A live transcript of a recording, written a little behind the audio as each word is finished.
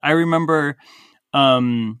I remember,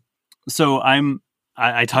 so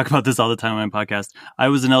I talk about this all the time on my podcast. I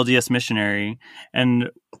was an LDS missionary, and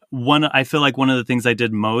I feel like one of the things I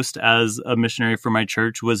did most as a missionary for my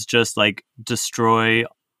church was just like destroy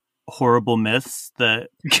horrible myths that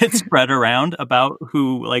get spread around about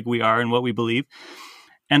who like we are and what we believe.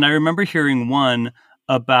 And I remember hearing one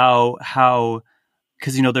about how,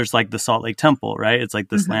 because there's like the Salt Lake Temple, right? It's like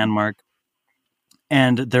this landmark.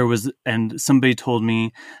 And somebody told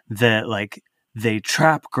me that like they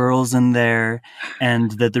trap girls in there,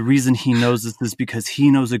 and that the reason he knows this is because he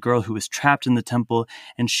knows a girl who was trapped in the temple,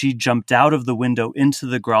 and she jumped out of the window into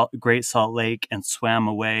the Great Salt Lake and swam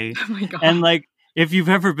away. Oh my God. And like, if you've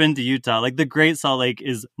ever been to Utah, like the Great Salt Lake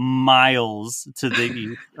is miles to the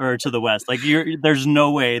east or to the west. Like there's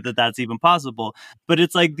no way that that's even possible. But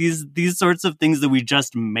it's like these sorts of things that we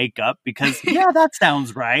just make up because, yeah, that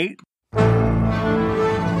sounds right.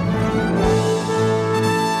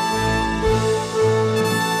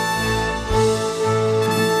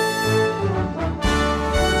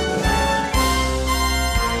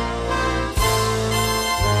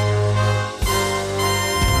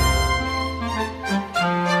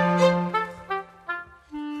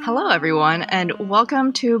 Hello, everyone, and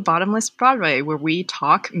welcome to Bottomless Broadway, where we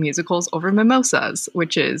talk musicals over mimosas,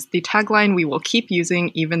 which is the tagline we will keep using,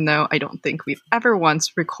 even though I don't think we've ever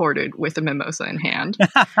once recorded with a mimosa in hand.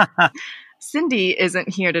 Cindy isn't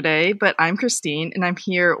here today, but I'm Christine, and I'm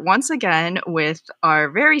here once again with our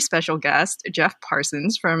very special guest, Jeff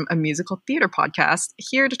Parsons from a musical theater podcast,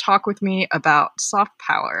 here to talk with me about soft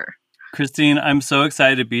power. Christine, I'm so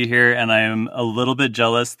excited to be here, and I am a little bit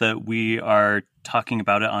jealous that we are talking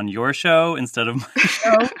about it on your show instead of my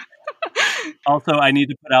show. Also, I need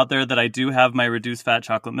to put out there that I do have my reduced fat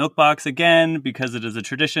chocolate milk box again, because it is a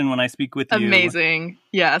tradition when I speak with you. Amazing.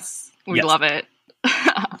 Yes, we love it.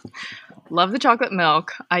 Love the chocolate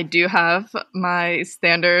milk. I do have my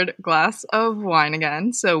standard glass of wine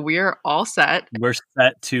again, so we're all set. We're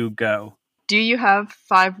set to go. Do you have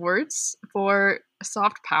 5 words for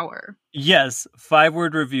soft power? Yes,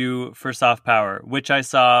 5-word review for Soft Power, which I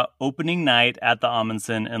saw opening night at the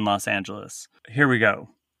Amundsen in Los Angeles. Here we go.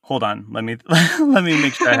 Hold on. Let me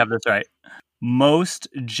make sure I have this right. Most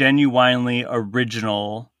genuinely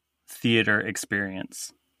original theater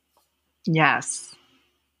experience. Yes.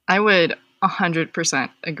 I would 100%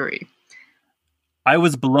 agree. I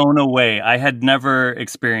was blown away. I had never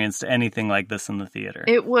experienced anything like this in the theater.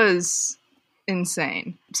 It was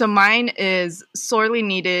insane. So mine is sorely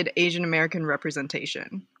needed Asian American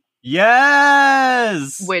representation.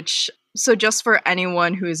 Yes! So just for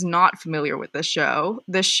anyone who is not familiar with this show,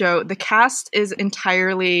 the cast is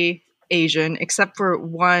entirely Asian, except for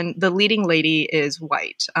one. The leading lady is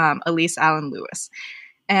white, Elise Allen Lewis.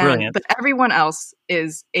 Brilliant. But everyone else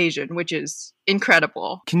is Asian, which is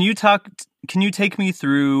incredible. Can you take me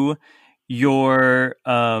through your,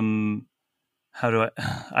 I'm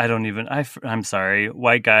sorry,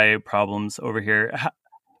 white guy problems over here.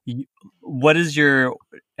 What is your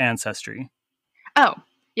ancestry? Oh,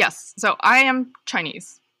 yes. So I am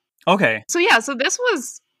Chinese. Okay. So this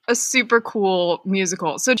was a super cool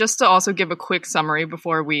musical. So just to also give a quick summary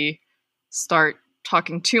before we start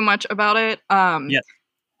talking too much about it. Yes.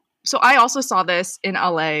 So I also saw this in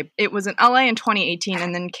LA. It was in LA in 2018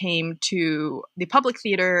 and then came to the Public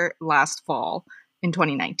Theater last fall in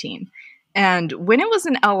 2019. And when it was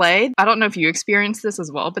in LA, I don't know if you experienced this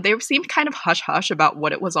as well, but they seemed kind of hush-hush about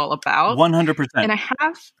what it was all about. 100%. And I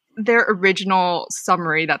have their original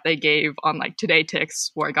summary that they gave on like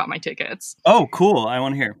TodayTix, where I got my tickets. Oh, cool. I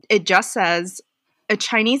want to hear. It just says, a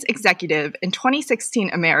Chinese executive in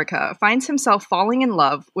 2016 America finds himself falling in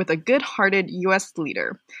love with a good-hearted U.S.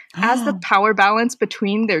 leader. As the power balance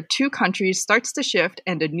between their two countries starts to shift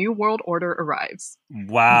and a new world order arrives.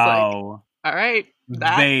 Wow. All right.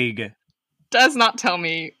 That vague. Does not tell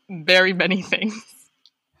me very many things.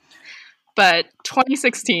 But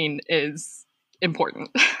 2016 is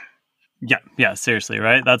important. Yeah, seriously,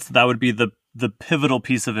 right? That would be the pivotal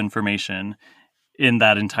piece of information in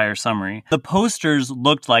that entire summary. The posters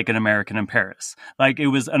looked like an American in Paris. Like it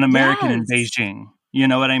was an American in Beijing. You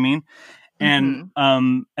know what I mean? And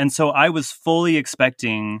and so I was fully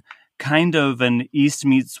expecting kind of an East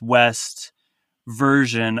meets West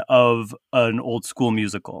version of an old school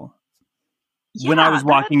musical. Yeah, when I was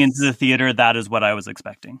walking into the theater, that is what I was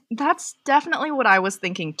expecting. That's definitely what I was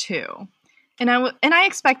thinking too. And I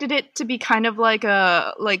expected it to be kind of like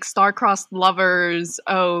star-crossed lovers.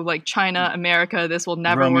 Oh, like China, America, this will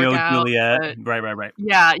never Romeo, work out. Juliet. Right.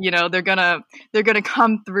 Yeah, they're gonna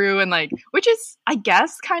come through and which is, I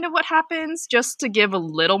guess, kind of what happens. Just to give a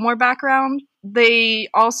little more background, They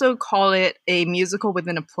also call it a musical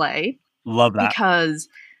within a play. Love that. Because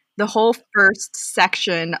the whole first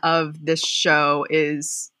section of this show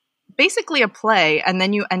is basically a play, and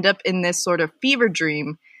then you end up in this sort of fever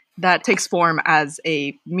dream that takes form as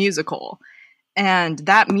a musical. And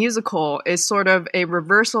that musical is sort of a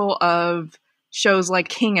reversal of shows like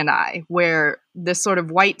King and I, where this sort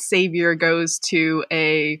of white savior goes to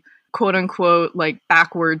a quote unquote like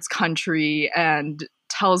backwards country and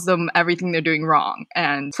tells them everything they're doing wrong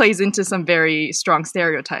and plays into some very strong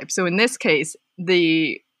stereotypes. So in this case,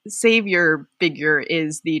 the savior figure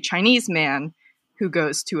is the Chinese man who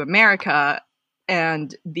goes to America,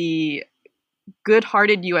 and the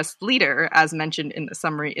good-hearted U.S. leader, as mentioned in the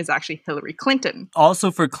summary, is actually Hillary Clinton.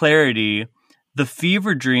 Also, for clarity, the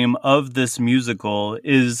fever dream of this musical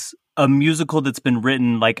is a musical that's been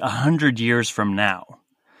written like 100 years from now.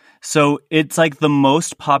 So it's like the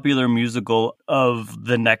most popular musical of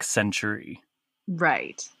the next century.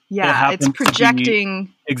 Right. Yeah, it's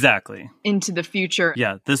projecting exactly into the future.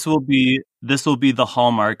 Yeah, this will be the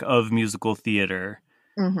hallmark of musical theater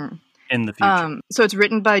in the future. So it's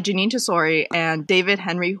written by Jeanine Tesori and David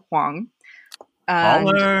Henry Hwang.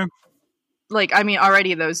 Holler. Like, I mean,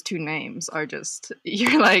 already those two names are just,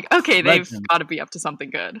 you're like, okay, they've got to be up to something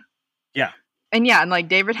good. Yeah. And yeah, and like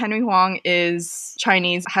David Henry Hwang is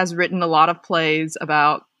Chinese, has written a lot of plays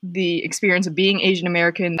about the experience of being Asian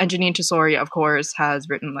American. And Jeanine Tesori, of course, has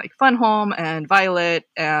written like Fun Home and Violet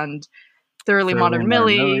and Thoroughly Modern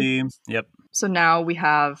Millie. Yep. So now we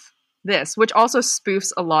have this, which also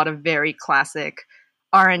spoofs a lot of very classic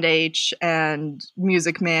R&H and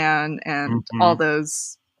Music Man and all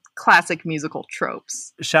those classic musical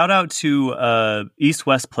tropes. Shout out to East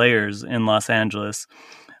West Players in Los Angeles,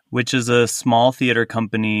 which is a small theater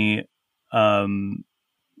company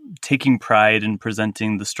taking pride in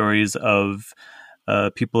presenting the stories of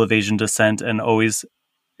people of Asian descent and always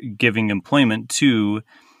giving employment to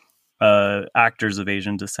actors of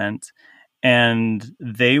Asian descent. And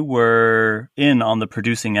they were in on the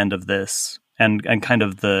producing end of this and kind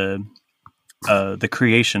of the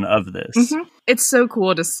creation of this. It's so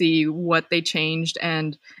cool to see what they changed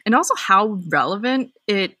and also how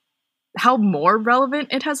more relevant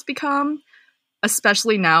it has become,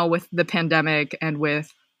 especially now with the pandemic and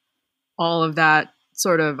with all of that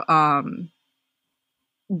sort of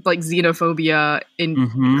like xenophobia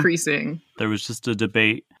increasing. There was just a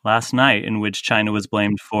debate last night in which China was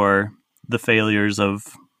blamed for the failures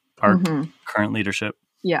of our current leadership.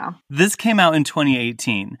 Yeah. This came out in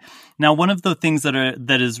 2018. Now, one of the things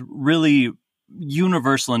that is really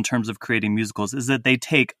universal in terms of creating musicals is that they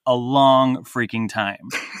take a long freaking time.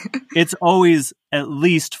 It's always at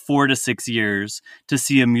least 4 to 6 years to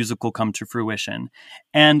see a musical come to fruition.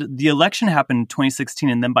 And the election happened in 2016,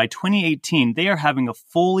 and then by 2018, they are having a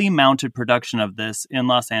fully mounted production of this in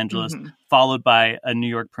Los Angeles, followed by a New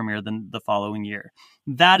York premiere the following year.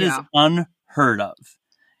 That is unheard of.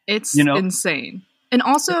 It's insane. And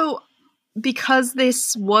also, because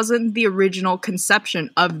this wasn't the original conception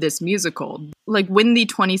of this musical, like when the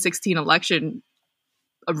 2016 election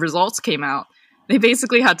results came out, they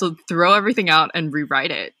basically had to throw everything out and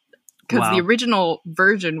rewrite it. Because the original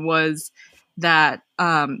version was that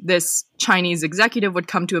this Chinese executive would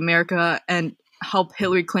come to America and help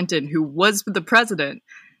Hillary Clinton, who was the president,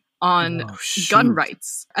 on gun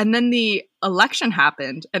rights. And then the election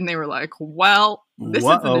happened and they were like, well, this is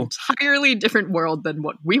an entirely different world than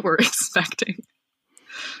what we were expecting.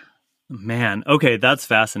 Man, okay, that's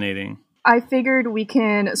fascinating. I figured we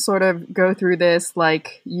can sort of go through this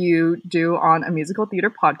like you do on a musical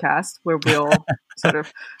theater podcast, where we'll sort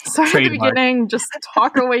of start at the beginning, just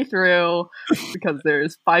talk our way through, because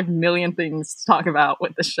there's 5 million things to talk about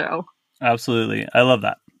with the show. Absolutely. I love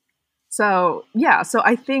that. So, yeah. So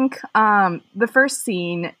I think the first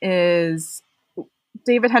scene is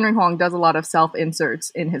David Henry Hwang does a lot of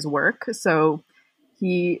self-inserts in his work. So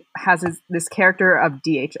he has this character of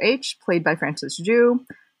DHH, played by Francis Zhu,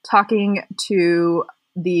 talking to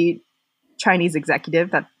the Chinese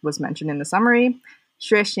executive that was mentioned in the summary,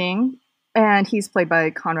 Xue Xing, and he's played by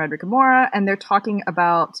Conrad Ricamora, and they're talking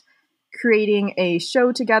about creating a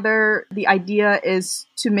show together. The idea is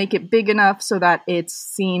to make it big enough so that it's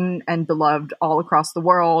seen and beloved all across the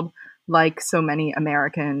world, like so many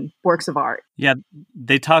American works of art. Yeah,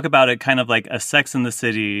 they talk about it kind of like a Sex and the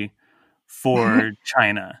City for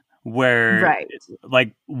China, where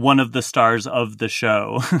like one of the stars of the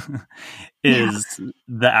show is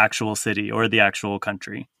the actual city or the actual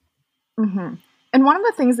country. And one of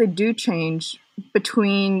the things they do change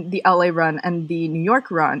between the LA run and the New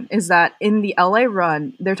York run is that in the LA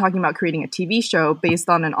run, they're talking about creating a TV show based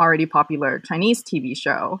on an already popular Chinese TV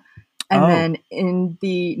show. And then in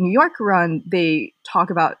the New York run, they talk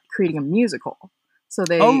about creating a musical. So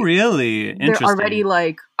Oh, really? they're Interesting. already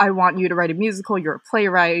like, I want you to write a musical. You're a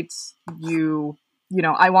playwright.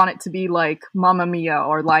 I want it to be like Mamma Mia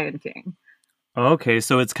or Lion King. Okay,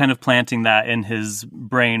 so it's kind of planting that in his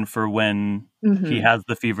brain for when he has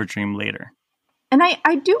the fever dream later. And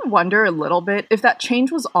I do wonder a little bit if that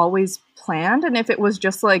change was always planned and if it was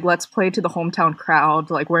just like, let's play to the hometown crowd.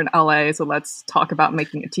 Like, we're in LA, so let's talk about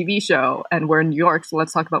making a TV show. And we're in New York, so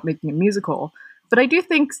let's talk about making a musical. But I do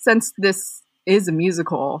think since this is a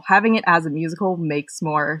musical, having it as a musical makes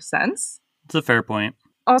more sense. It's a fair point.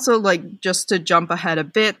 Also, like, just to jump ahead a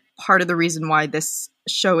bit, part of the reason why this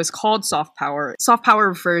show is called soft power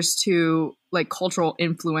refers to like cultural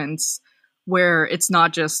influence, where it's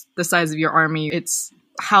not just the size of your army, it's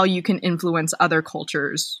how you can influence other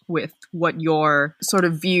cultures with what your sort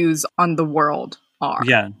of views on the world are.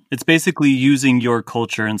 Yeah, it's basically using your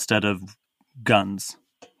culture instead of guns.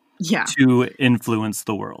 Yeah. To influence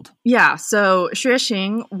the world. Yeah, so Xue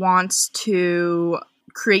Xing wants to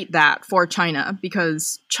create that for China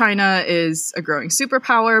because China is a growing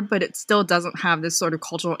superpower, but it still doesn't have this sort of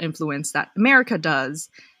cultural influence that America does.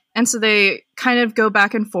 And so they kind of go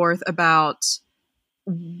back and forth about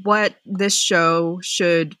what this show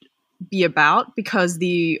should be about, because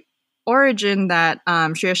the origin that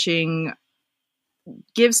Xue Xing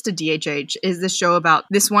gives to DHH is this show about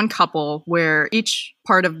this one couple where each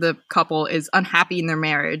part of the couple is unhappy in their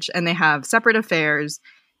marriage and they have separate affairs.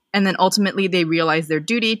 And then ultimately they realize their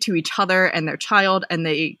duty to each other and their child, and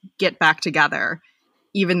they get back together,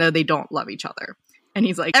 even though they don't love each other. And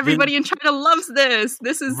he's like, everybody in China loves this.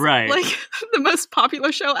 This is like the most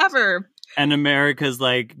popular show ever. And America's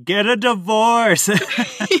like, get a divorce.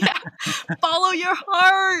 Yeah. Follow your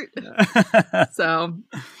heart. So.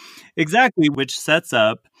 Exactly, which sets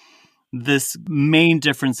up this main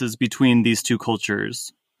differences between these two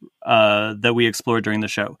cultures that we explored during the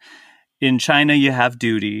show. In China, you have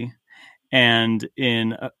duty, and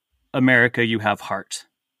in America, you have heart.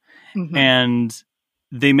 Mm-hmm. And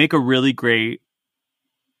they make a really great,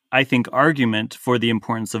 I think, argument for the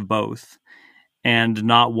importance of both and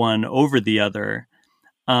not one over the other.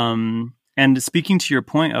 And speaking to your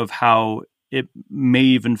point of how it may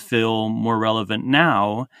even feel more relevant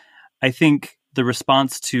now, I think the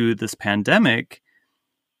response to this pandemic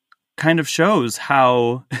kind of shows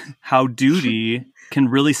how duty can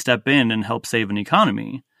really step in and help save an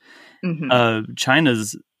economy. Mm-hmm.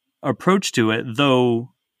 China's approach to it, though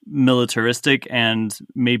militaristic and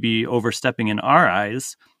maybe overstepping in our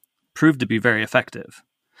eyes, proved to be very effective.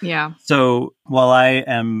 Yeah. So while I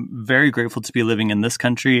am very grateful to be living in this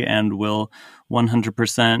country and will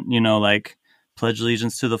 100%, pledge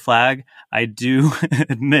allegiance to the flag, I do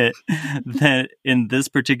admit that in this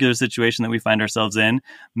particular situation that we find ourselves in,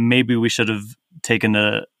 maybe we should have taken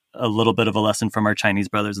a little bit of a lesson from our Chinese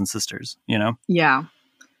brothers and sisters, Yeah.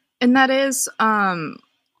 And that is,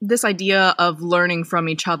 this idea of learning from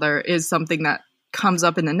each other is something that comes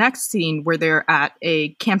up in the next scene where they're at a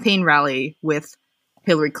campaign rally with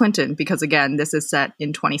Hillary Clinton, because again, this is set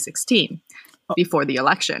in 2016. Before the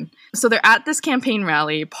election. So they're at this campaign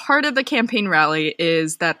rally. Part of the campaign rally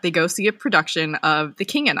is that they go see a production of The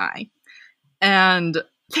King and I. And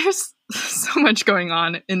there's so much going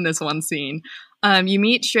on in this one scene. You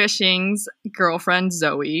meet Xue Xing's girlfriend,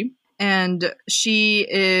 Zoe, and she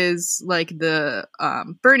is like the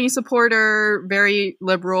Bernie supporter, very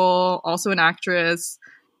liberal, also an actress.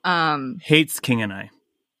 Hates King and I.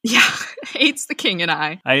 Yeah, hates The King and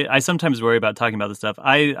I. I sometimes worry about talking about this stuff.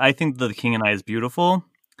 I think The King and I is beautiful.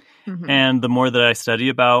 Mm-hmm. And the more that I study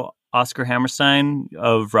about Oscar Hammerstein,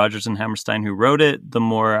 of Rodgers and Hammerstein, who wrote it, the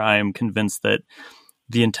more I am convinced that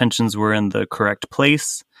the intentions were in the correct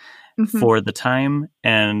place for the time.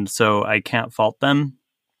 And so I can't fault them.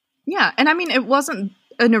 Yeah. And I mean, it wasn't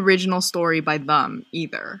an original story by them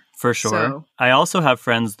either. For sure. So. I also have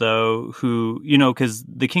friends, though, who, because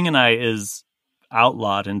The King and I is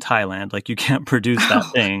outlawed in Thailand. Like, you can't produce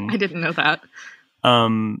that thing. I didn't know that.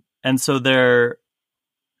 And so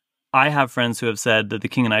I have friends who have said that The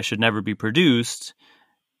King and I should never be produced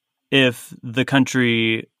if the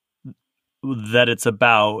country that it's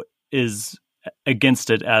about is against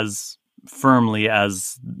it as firmly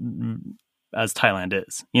as Thailand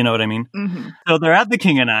is. You know what I mean? Mm-hmm. So they're at The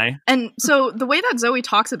King and I. And so the way that Zoe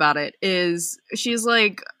talks about it is she's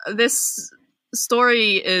like, this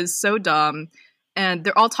story is so dumb. And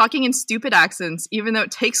they're all talking in stupid accents, even though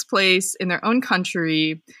it takes place in their own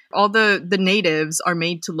country. All the natives are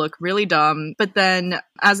made to look really dumb. But then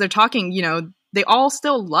as they're talking, they all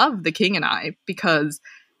still love The King and I, because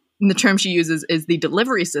the term she uses is the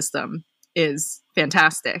delivery system is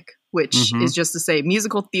fantastic. which Mhm. is just to say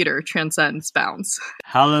musical theater transcends bounds.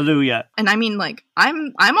 Hallelujah. And I mean, like,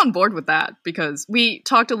 I'm on board with that because we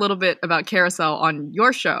talked a little bit about Carousel on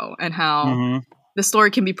your show and how Mhm. the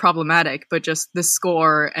story can be problematic, but just the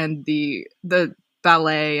score and the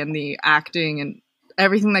ballet and the acting and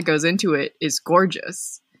everything that goes into it is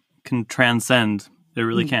gorgeous. Can transcend. It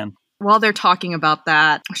really can. While they're talking about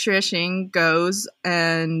that, Xue Xing goes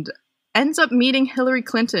and ends up meeting Hillary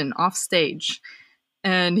Clinton off stage.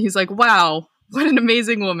 And he's like, wow, what an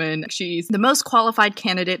amazing woman. She's the most qualified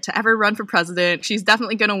candidate to ever run for president. She's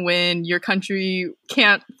definitely going to win. Your country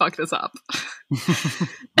can't fuck this up.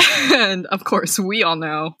 And of course, we all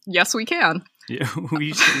know, yes, we can. Yeah,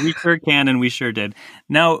 we sure can, and we sure did.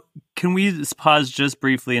 Now, can we pause just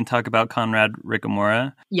briefly and talk about Conrad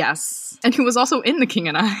Ricamora? Yes. And who was also in The King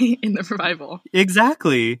and I in the revival.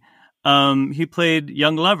 Exactly. He played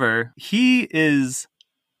Young Lover. He is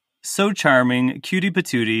so charming, cutie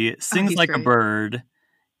patootie, sings he's like a great. bird.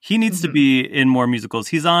 He needs to be in more musicals.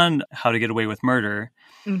 He's on How to Get Away with Murder.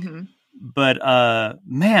 But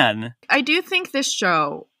man, I do think this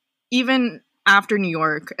show, even after New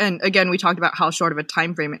York, and again, we talked about how short of a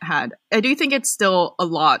time frame it had, I do think it's still a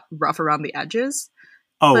lot rough around the edges.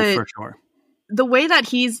 oh, But for sure. the way that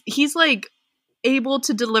he's like able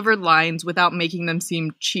to deliver lines without making them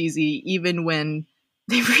seem cheesy, even when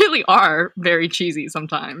they really are very cheesy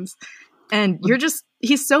sometimes. And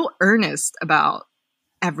he's so earnest about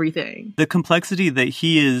everything. The complexity that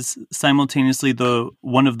he is simultaneously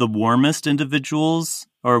one of the warmest individuals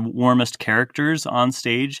or warmest characters on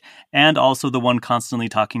stage, and also the one constantly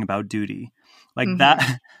talking about duty. Like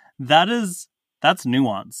that's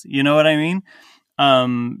nuance. You know what I mean?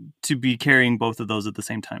 To be carrying both of those at the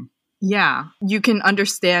same time. Yeah, you can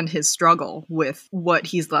understand his struggle with what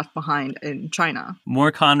he's left behind in China.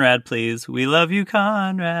 More Conrad, please. We love you,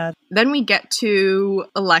 Conrad. Then we get to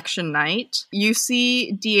election night. You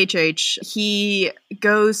see DHH. He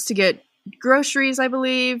goes to get groceries, I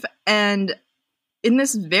believe, and in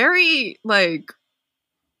this very, like,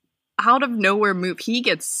 out of nowhere move, he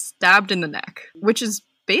gets stabbed in the neck, which is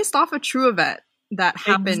based off a true event that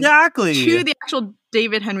happened to the actual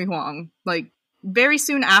David Henry Hwang. Like, very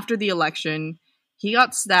soon after the election, he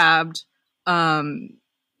got stabbed.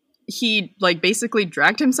 He, like, basically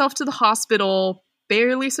dragged himself to the hospital,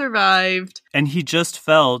 barely survived. And he just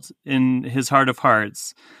felt in his heart of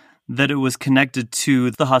hearts that it was connected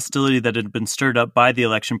to the hostility that had been stirred up by the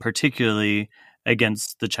election, particularly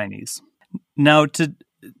against the Chinese. Now, to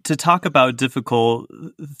talk about difficult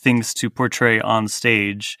things to portray on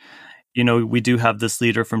stage, you know, we do have this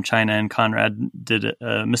leader from China, and Conrad did,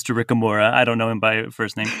 Mr. Ricamora, I don't know him by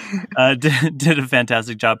first name, did a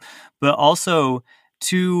fantastic job. But also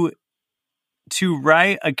to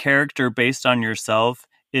write a character based on yourself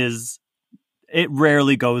it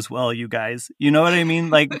rarely goes well, you guys. You know what I mean?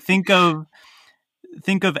 Like, think of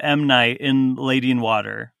M. Night in Lady in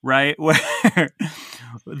Water, right? Where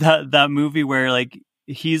that movie where, like,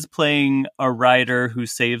 he's playing a writer who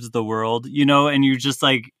saves the world, you know, and you're just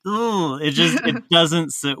like, oh, it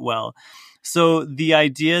doesn't sit well. So the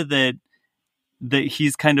idea that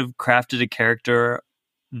he's kind of crafted a character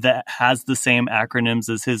that has the same acronyms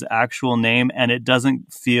as his actual name, and it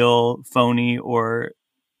doesn't feel phony or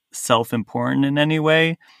self-important in any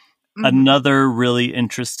way. Another really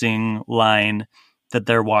interesting line that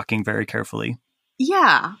they're walking very carefully.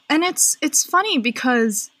 Yeah, and it's funny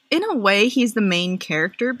because in a way he's the main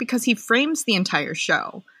character because he frames the entire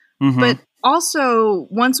show. But also,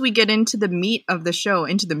 once we get into the meat of the show,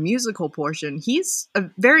 into the musical portion, he's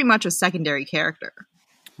very much a secondary character.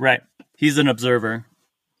 Right. He's an observer.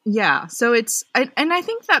 Yeah, so and I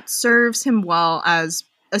think that serves him well as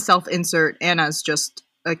a self-insert and as just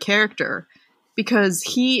a character, because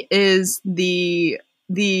he is the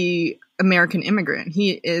American immigrant.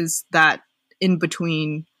 He is that in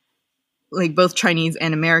between, like, both Chinese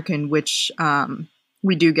and American, which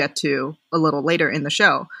we do get to a little later in the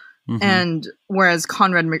show. And whereas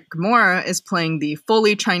Conrad Ricamora is playing the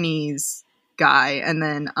fully Chinese guy, and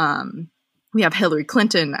then we have Hillary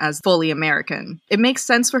Clinton as fully American. It makes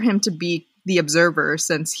sense for him to be the observer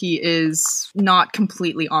since he is not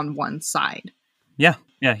completely on one side. Yeah,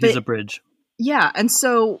 he's a bridge. Yeah, and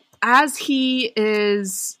so as he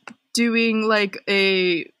is doing, like,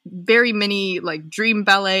 a very mini, like, dream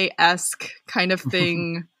ballet-esque kind of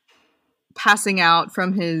thing, passing out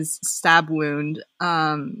from his stab wound,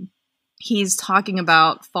 he's talking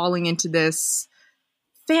about falling into this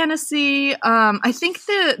fantasy. I think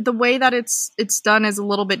the way that it's done is a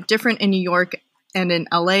little bit different in New York and in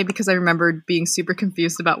LA, because I remembered being super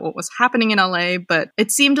confused about what was happening in LA, but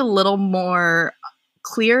it seemed a little more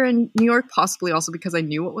clear in New York, possibly also because I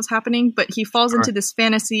knew what was happening, but he falls into this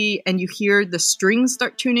fantasy and you hear the strings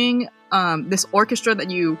start tuning, this orchestra that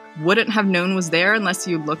you wouldn't have known was there unless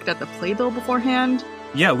you looked at the playbill beforehand.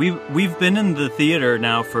 Yeah, we've been in the theater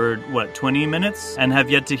now for, 20 minutes and have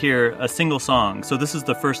yet to hear a single song. So this is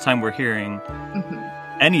the first time we're hearing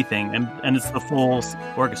anything, and it's the full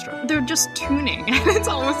orchestra. They're just tuning, and it's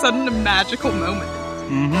all of a sudden a magical moment.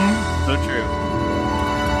 So true.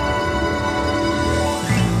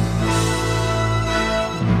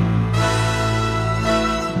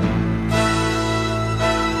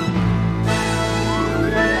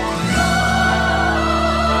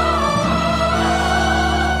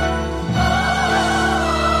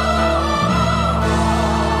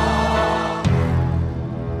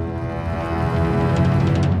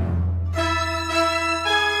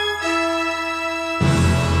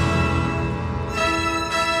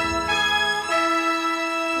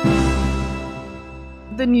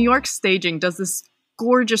 The New York staging does this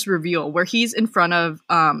gorgeous reveal where he's in front of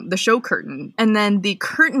the show curtain, and then the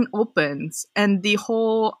curtain opens and the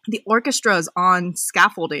orchestra is on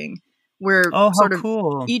scaffolding where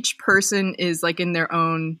cool. Each person is like in their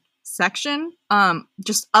own section,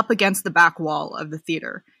 just up against the back wall of the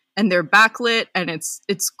theater, and they're backlit, and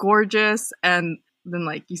it's gorgeous. And then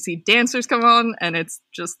like you see dancers come on, and it's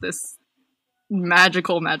just this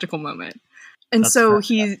magical moment. And that's so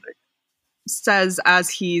fantastic. He says, as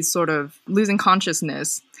he's sort of losing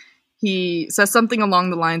consciousness, he says something along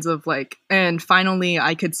the lines of like, and finally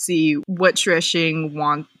I could see what Xue Xing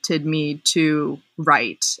wanted me to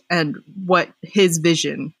write and what his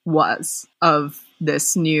vision was of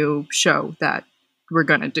this new show that we're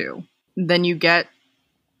gonna do. Then you get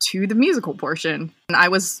to the musical portion, and I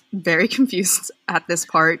was very confused at this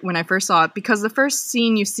part when I first saw it, because the first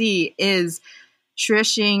scene you see is Xue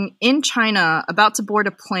Xing in China about to board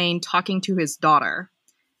a plane talking to his daughter.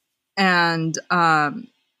 And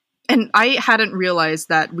I hadn't realized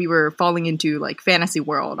that we were falling into like fantasy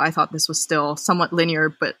world. I thought this was still somewhat linear,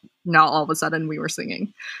 but now all of a sudden we were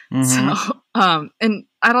singing. So, and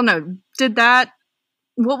I don't know,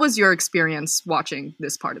 what was your experience watching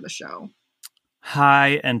this part of the show?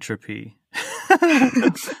 High entropy.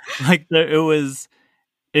 Like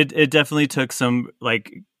it definitely took some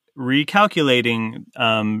like recalculating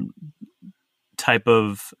type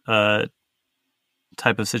of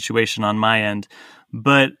situation on my end,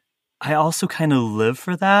 but I also kind of live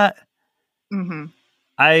for that.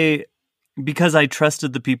 Because I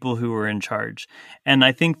trusted the people who were in charge, and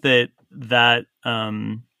I think that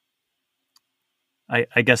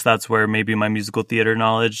I guess that's where maybe my musical theater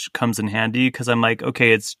knowledge comes in handy, because I'm like,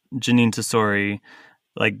 okay, it's Jeanine Tesori.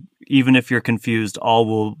 Like, even if you're confused,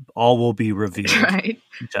 all will be revealed, right,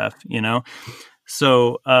 Jeff, you know?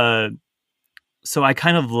 So I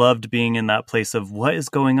kind of loved being in that place of what is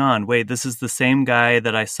going on? Wait, this is the same guy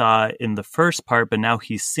that I saw in the first part, but now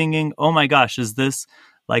he's singing. Oh my gosh, is this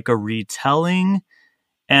like a retelling?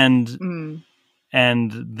 And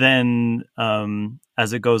then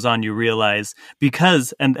as it goes on, you realize,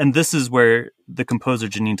 because and this is where the composer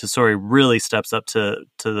Jeanine Tesori really steps up to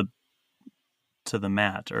the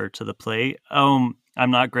mat or to the plate. I'm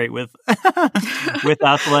not great with with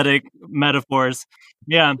athletic metaphors.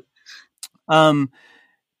 Yeah.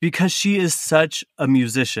 Because she is such a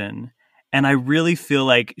musician, and I really feel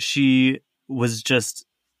like she was just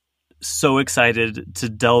so excited to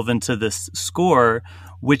delve into this score,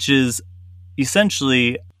 which is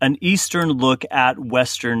essentially an Eastern look at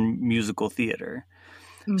Western musical theater.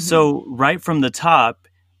 So right from the top,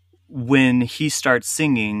 when he starts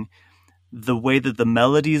singing, the way that the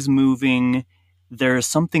melody is moving, there is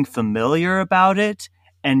something familiar about it,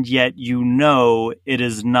 and yet you know it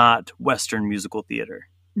is not Western musical theater.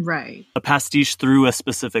 Right. A pastiche through a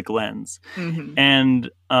specific lens. And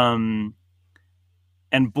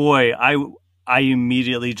boy, I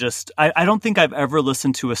immediately just, I don't think I've ever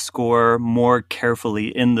listened to a score more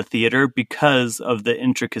carefully in the theater because of the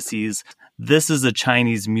intricacies. This is a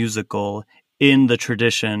Chinese musical in the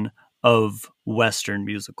tradition of Western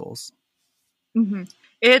musicals.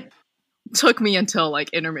 It took me until like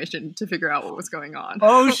intermission to figure out what was going on.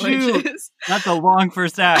 Oh shoot, that's a long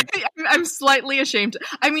first act. I'm slightly ashamed.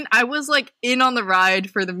 I mean, I was like in on the ride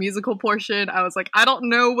for the musical portion. I was like, I don't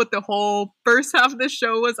know what the whole first half of this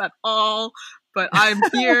show was at all, but I'm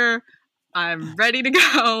here. I'm ready to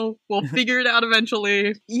go. We'll figure it out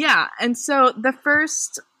eventually. Yeah, and so the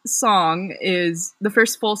first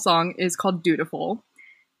full song is called Dutiful,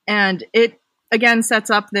 and it again sets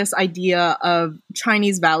up this idea of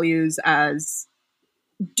Chinese values as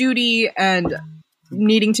duty and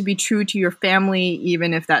needing to be true to your family,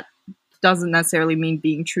 even if that doesn't necessarily mean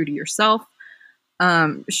being true to yourself.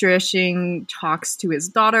 Shui Xing talks to his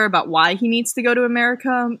daughter about why he needs to go to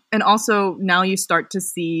America. And also now you start to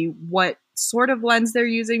see what sort of lens they're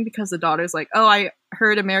using, because the daughter's like, oh, I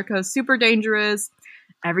heard America is super dangerous.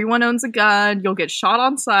 Everyone owns a gun. You'll get shot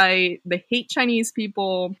on sight. They hate Chinese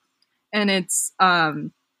people. And it's,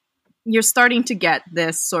 you're starting to get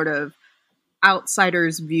this sort of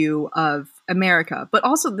outsider's view of America. But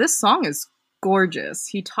also this song is gorgeous.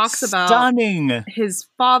 He talks about Stunning. His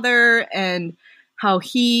father and how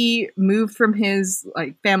he moved from his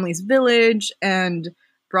like family's village and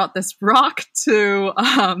brought this rock to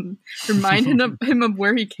remind him of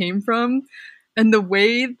where he came from. And the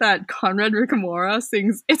way that Conrad Ricamora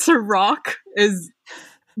sings "It's a Rock" is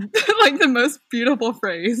like the most beautiful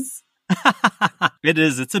phrase. It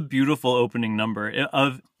is. It's a beautiful opening number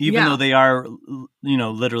even though they are,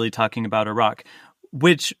 literally talking about a rock,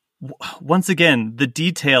 which once again, the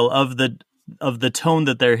detail of the tone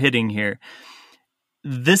that they're hitting here.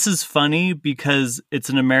 This is funny because it's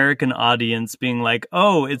an American audience being like,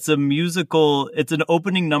 oh, it's a musical. It's an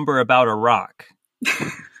opening number about a rock.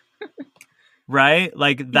 Right?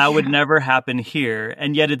 Like that would never happen here.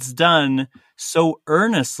 And yet it's done so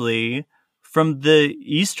earnestly from the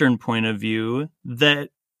Eastern point of view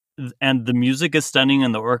and the music is stunning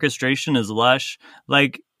and the orchestration is lush.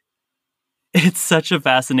 Like it's such a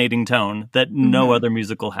fascinating tone that no other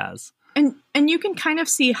musical has. And you can kind of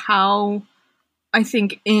see how, I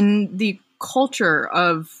think, in the culture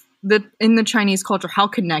in the Chinese culture, how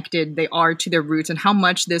connected they are to their roots and how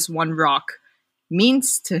much this one rock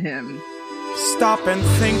means to him. Stop and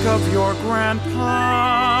think of your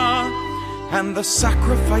grandpa and the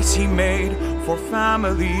sacrifice he made for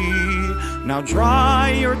family. Now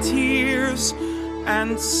dry your tears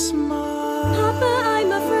and smile. Papa,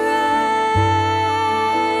 I'm afraid.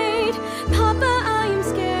 Papa, I am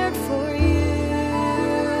scared for you.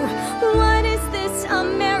 What is this,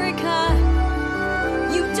 America?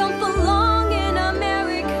 You don't belong in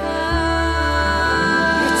America.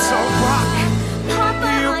 It's a rock.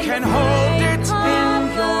 Papa, You I'm can afraid. hold it Papa,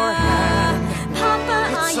 in your hand. Papa,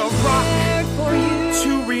 It's I a am rock scared for you.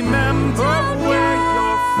 to remember Don't where go.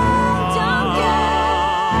 you're from.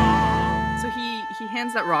 So he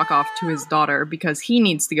hands that rock off to his daughter because he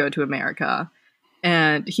needs to go to America.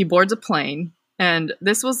 And he boards a plane. And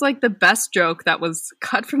this was like the best joke that was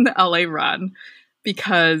cut from the LA run,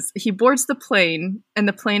 because he boards the plane and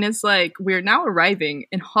the plane is like, we're now arriving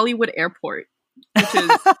in Hollywood Airport, which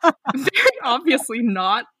is very obviously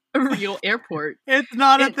not a real airport. It's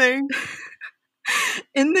not a thing.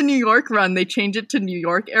 In the New York run, they change it to New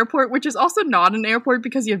York Airport, which is also not an airport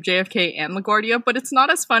because you have JFK and LaGuardia, but it's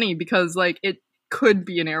not as funny because like it could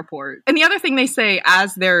be an airport. And the other thing they say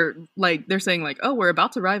as they're saying like, oh, we're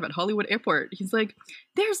about to arrive at Hollywood Airport. He's like,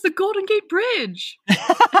 there's the Golden Gate Bridge.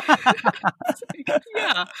 Like,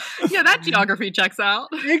 yeah, that geography checks out.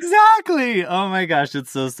 Exactly. Oh my gosh,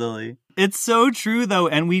 it's so silly. It's so true though,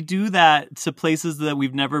 and we do that to places that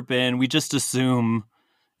we've never been. We just assume,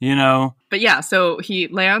 But yeah, so he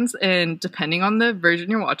lands in, depending on the version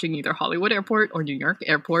you're watching, either Hollywood Airport or New York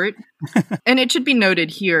Airport. And it should be noted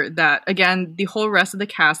here that, again, the whole rest of the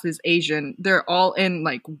cast is Asian. They're all in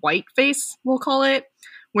like whiteface, we'll call it,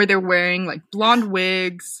 where they're wearing like blonde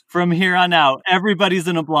wigs. From here on out, everybody's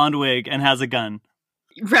in a blonde wig and has a gun.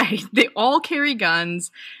 Right. They all carry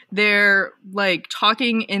guns. They're like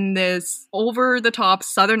talking in this over the top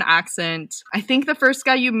Southern accent. I think the first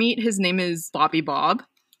guy you meet, his name is Bobby Bob.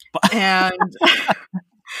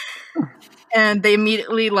 And they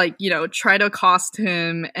immediately try to accost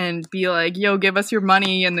him and be like, yo, give us your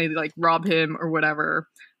money, and they like rob him or whatever.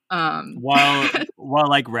 While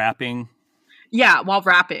like rapping. Yeah, while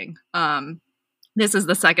rapping. This is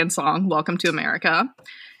the second song, Welcome to America.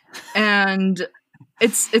 And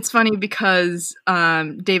it's funny because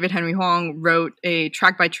David Henry Hwang wrote a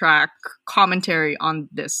track by track commentary on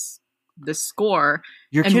this score.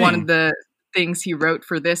 You're and kidding. One of the things he wrote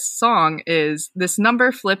for this song is, this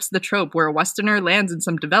number flips the trope where a Westerner lands in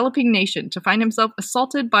some developing nation to find himself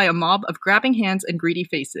assaulted by a mob of grabbing hands and greedy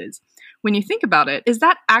faces. When you think about it, is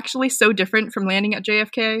that actually so different from landing at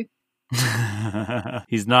JFK?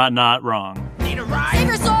 He's not wrong. Need a ride? Sing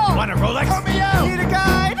your song. Want a Rolex? Help me out. Need a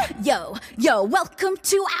guide? Yo, welcome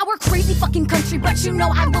to our crazy fucking country, but you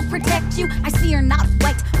know I will protect you. I see you're not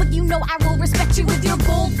white, but you know I will respect you with your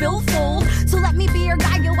gold billfold. So let me be your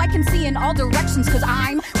guide, yo, I can see in all directions, cause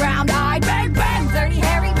I'm round-eyed, bang, bang, dirty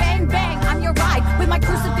Harry, bang, bang. I'm your ride, with my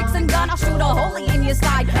crucifix and gun, I'll shoot a hole in your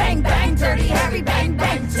side. Bang, bang, dirty Harry, bang,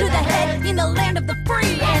 bang, to the head, in the land of the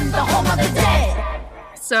free and the home of the dead.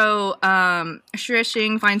 So, Shui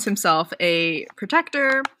Xing finds himself a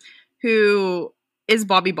protector who is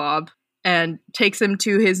Bobby Bob, and takes him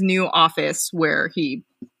to his new office where he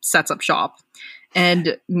sets up shop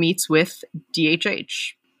and meets with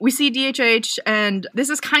DHH. We see DHH, and this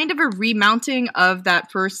is kind of a remounting of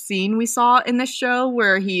that first scene we saw in the show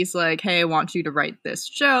where he's like, hey, I want you to write this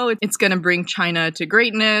show. It's going to bring China to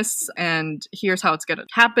greatness, and here's how it's going to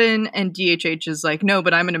happen. And DHH is like, no,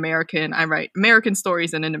 but I'm an American. I write American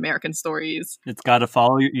stories and in American stories. It's got to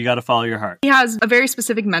follow you got to follow your heart. He has a very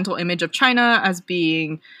specific mental image of China as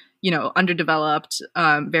being, underdeveloped,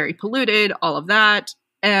 very polluted, all of that.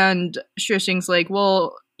 And Xuexing's like,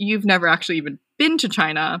 well, you've never actually even been to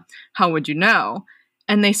China. How would you know?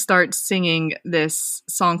 And they start singing this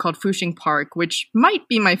song called Fuxing Park, which might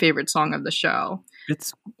be my favorite song of the show.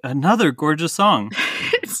 It's another gorgeous song.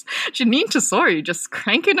 It's Janine Tesori just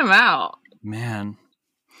cranking them out. Man.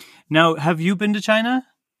 Now, have you been to China?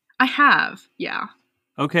 I have, yeah.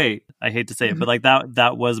 Okay, I hate to say it, but like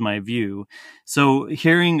that was my view. So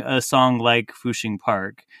hearing a song like Fuxing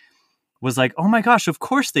Park was like, oh my gosh, of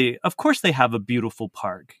course they have a beautiful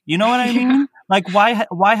park. You know what I mean? Yeah. Like, why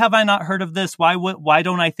have I not heard of this? Why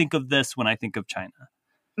don't I think of this when I think of China?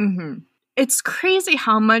 Mm-hmm. It's crazy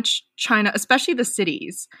how much China, especially the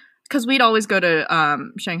cities, because we'd always go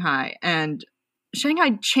to Shanghai, and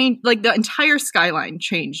Shanghai changed, like the entire skyline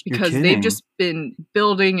changed because they've just been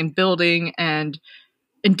building and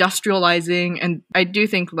industrializing. And I do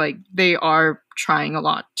think like they are trying a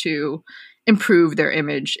lot to improve their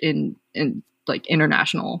image in like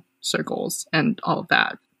international circles and all of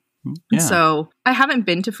that. Yeah. So I haven't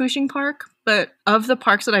been to Fuxing Park, but of the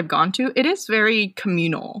parks that I've gone to, it is very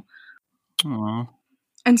communal. Aww.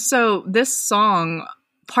 And so this song,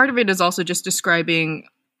 part of it is also just describing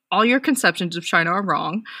all your conceptions of China are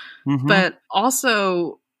wrong, but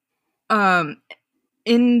also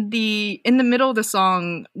in the middle of the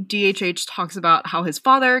song, DHH talks about how his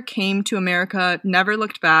father came to America, never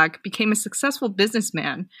looked back, became a successful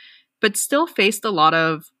businessman, but still faced a lot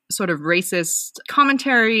of sort of racist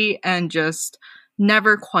commentary and just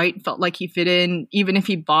never quite felt like he fit in. Even if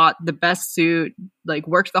he bought the best suit, like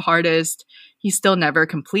worked the hardest, he still never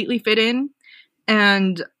completely fit in.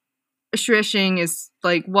 And Xuexing is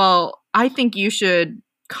like, well, I think you should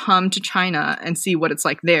come to China and see what it's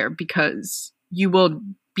like there because you will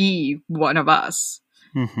be one of us.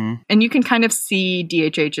 Mm-hmm. And you can kind of see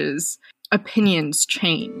DHH's opinions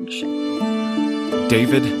change.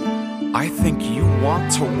 David, I think you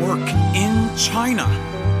want to work in China.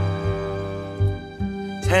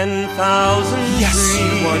 10,000 Yes,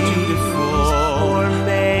 you are dutiful. or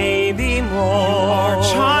maybe more. You are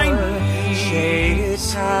Chinese. Shaded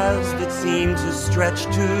paths that seem to stretch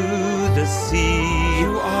to the sea.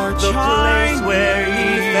 You are the Chinese. place where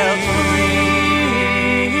he felt free.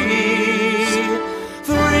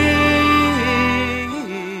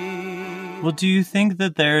 Well, do you think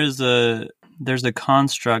that there's a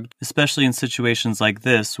construct, especially in situations like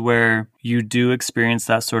this, where you do experience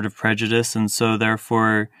that sort of prejudice, and so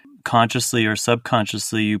therefore consciously or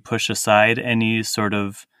subconsciously you push aside any sort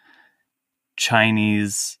of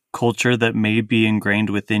Chinese culture that may be ingrained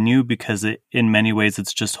within you because in many ways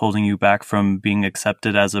it's just holding you back from being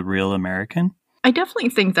accepted as a real American? I definitely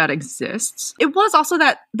think that exists. It was also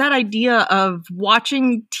that idea of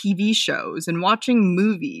watching TV shows and watching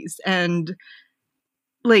movies, and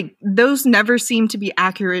like those never seem to be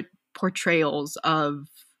accurate portrayals of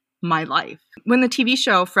my life. When the TV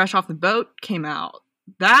show Fresh Off the Boat came out,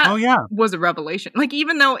 that was a revelation. Like,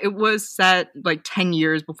 even though it was set like 10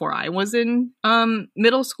 years before I was in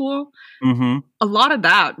middle school, a lot of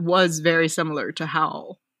that was very similar to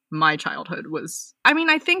how my childhood was. I mean,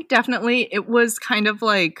 I think definitely it was kind of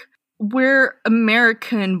like, we're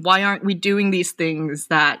American, why aren't we doing these things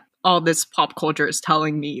that all this pop culture is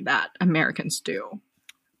telling me that Americans do?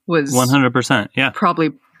 Was 100%, yeah.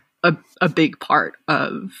 Probably a big part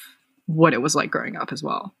of what it was like growing up as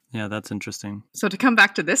well. Yeah, that's interesting. So to come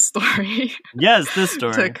back to this story. Yes, this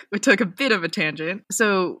story. We took a bit of a tangent.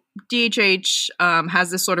 So DHH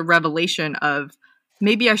has this sort of revelation of,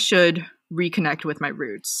 maybe I should reconnect with my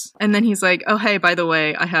roots. And then he's like, oh, hey, by the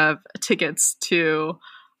way, I have tickets to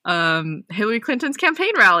Hillary Clinton's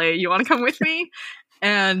campaign rally. You want to come with me?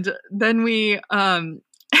 And then we...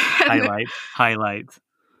 Highlight.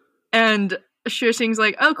 And Xuexing's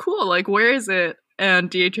like, oh, cool. Like, where is it? And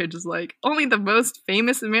DHH is like, only the most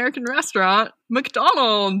famous American restaurant,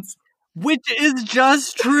 McDonald's. Which is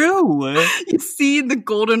just true. You see the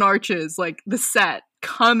golden arches, like the set,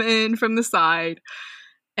 come in from the side.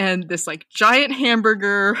 And this like giant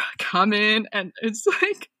hamburger come in. And it's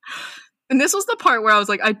like... And this was the part where I was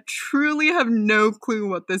like, I truly have no clue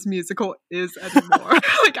what this musical is anymore.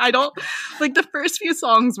 Like, I don't... Like, the first few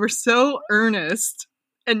songs were so earnest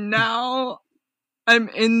and now I'm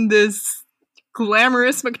in this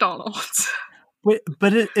glamorous McDonald's.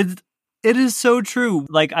 But it is so true.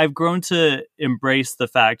 Like, I've grown to embrace the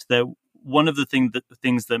fact that one of the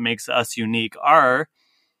things that makes us unique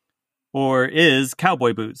is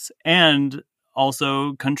cowboy boots, and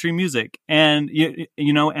also country music, and you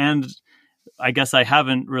know, and I guess I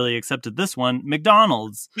haven't really accepted this one,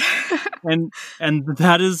 McDonald's. and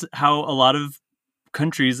that is how a lot of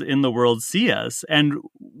countries in the world see us. And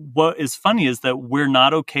what is funny is that we're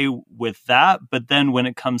not okay with that, but then when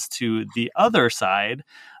it comes to the other side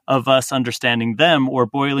of us understanding them or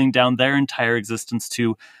boiling down their entire existence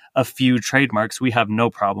to a few trademarks, we have no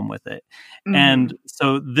problem with it. Mm-hmm. And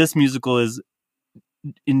so this musical is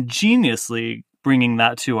ingeniously bringing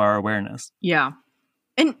that to our awareness. Yeah.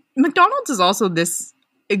 And McDonald's is also this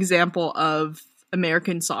example of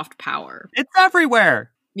American soft power. It's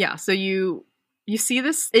everywhere. Yeah. So you see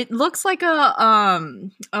this, it looks like a,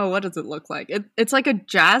 what does it look like? It's like a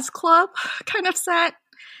jazz club kind of set.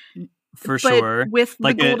 For sure. With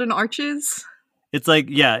like the golden arches. It's like,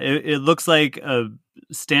 yeah, it looks like a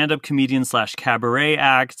stand-up comedian / cabaret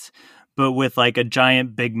act, but with like a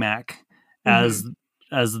giant Big Mac as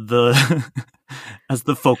the as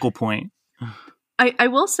the focal point. I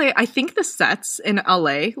will say, I think the sets in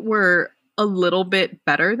LA were a little bit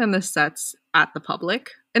better than the sets at the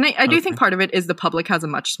Public. And I do think part of it is the Public has a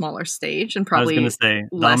much smaller stage and probably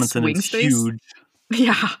less wing space. Huge.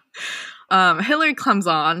 Yeah. Hillary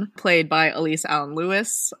Clemson, played by Elise Allen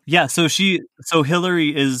Lewis. Yeah, so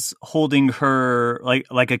Hillary is holding her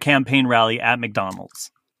like a campaign rally at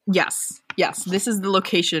McDonald's. Yes. This is the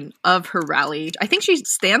location of her rally. I think she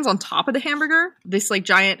stands on top of the hamburger, this like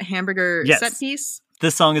giant hamburger set piece.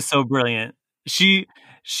 This song is so brilliant.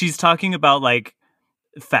 She's talking about like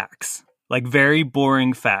facts, like very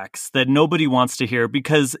boring facts that nobody wants to hear,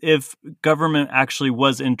 because if government actually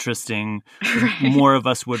was interesting, more of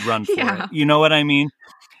us would run for it. You know what I mean?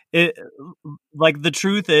 It, like, the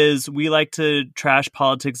truth is, we like to trash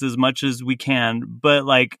politics as much as we can, but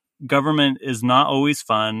like, government is not always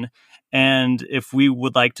fun. And if we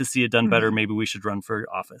would like to see it done better, maybe we should run for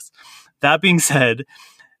office. That being said,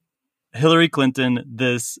 Hillary Clinton,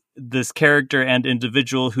 this character and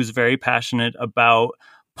individual who's very passionate about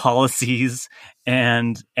policies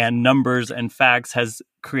and numbers and facts, has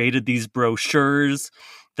created these brochures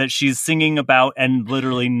that she's singing about, and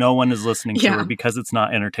literally no one is listening to her because it's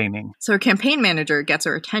not entertaining. So her campaign manager gets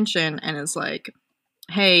her attention and is like,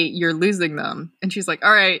 hey, you're losing them. And she's like,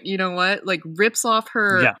 all right, you know what? Like, rips off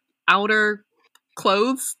her outer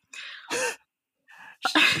clothes.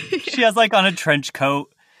 She has like on a trench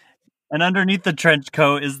coat. And underneath the trench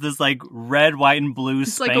coat is this like red, white, and blue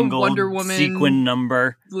spangled like a Wonder Woman sequin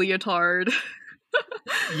number leotard.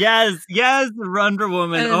 Yes, Wonder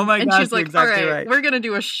Woman. Oh my gosh, she's like, exactly all right, we're gonna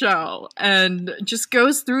do a show, and just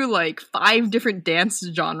goes through like 5 different dance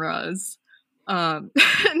genres. And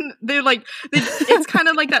they're like, it's kind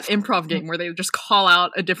of like that improv game where they just call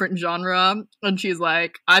out a different genre, and she's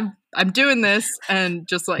like, I'm doing this, and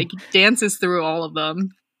just like dances through all of them.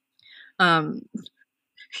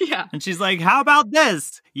 Yeah. And she's like, how about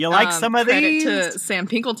this? You like some of these? Credit to Sam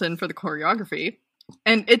Pinkleton for the choreography.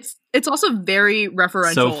 And it's also very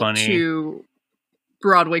referential to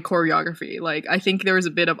Broadway choreography. Like, I think there was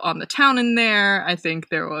a bit of On the Town in there. I think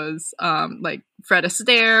there was like Fred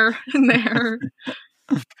Astaire in there.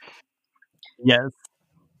 Yes.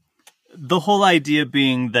 The whole idea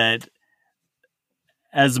being that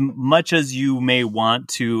as much as you may want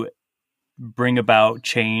to bring about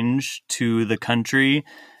change to the country,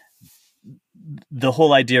 the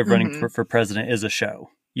whole idea of running for president is a show.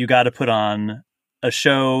 You got to put on a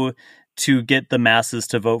show to get the masses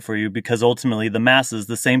to vote for you, because ultimately the masses,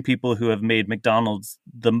 the same people who have made McDonald's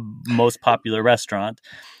the most popular restaurant,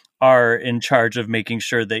 are in charge of making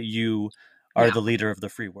sure that you are the leader of the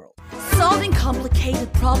free world. Solving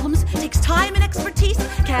complicated problems takes time and expertise.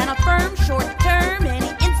 Can affirm short-term any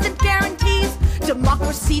instant guarantees.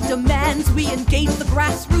 Democracy demands we engage the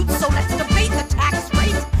grassroots, so let's debate the tax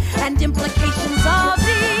rate and implications of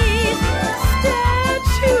these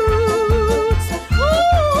statutes.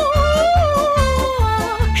 Ooh.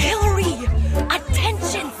 Hillary,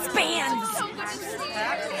 attention spans.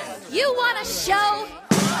 You want a show?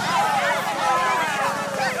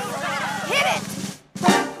 Hit it.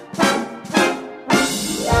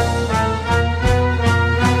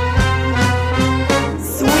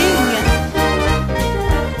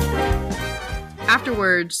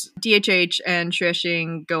 Afterwards, DHH and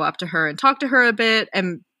Xuexing go up to her and talk to her a bit,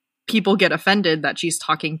 and people get offended that she's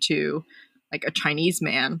talking to like a Chinese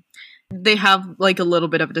man. They have like a little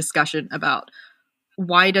bit of a discussion about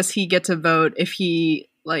why does he get to vote if he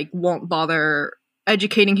like won't bother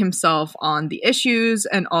educating himself on the issues,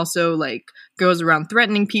 and also like goes around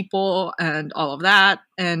threatening people and all of that.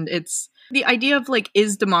 And it's the idea of like,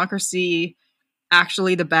 is democracy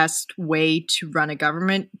actually the best way to run a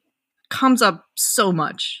government, comes up so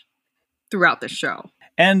much throughout the show.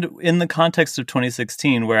 And in the context of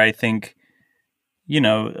 2016, where I think,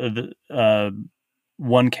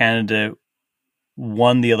 one candidate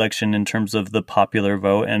won the election in terms of the popular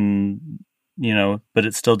vote, and but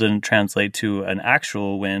it still didn't translate to an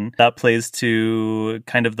actual win. That plays to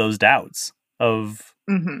kind of those doubts of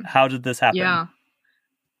how did this happen? Yeah.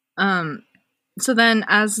 So then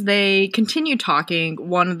as they continue talking,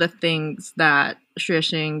 one of the things that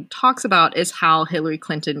Xuexing talks about is how Hillary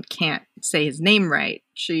Clinton can't say his name right.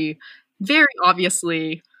 She very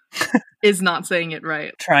obviously is not saying it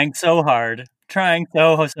right. Trying so hard.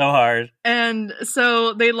 So hard. And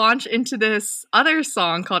so they launch into this other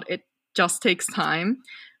song called It Just Takes Time,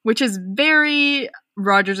 which is very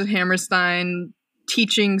Rodgers and Hammerstein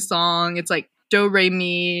teaching song. It's like do, re,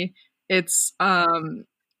 mi. It's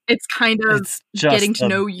kind of getting to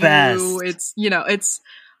know best. You. It's,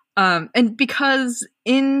 and because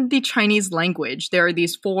in the Chinese language, there are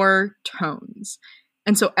these 4 tones.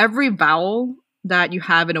 And so every vowel that you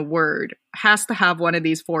have in a word has to have one of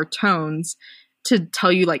these 4 tones to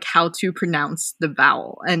tell you like how to pronounce the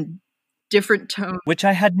vowel, and different tones. Which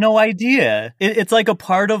I had no idea. It's like a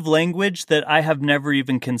part of language that I have never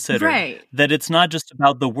even considered. Right. That it's not just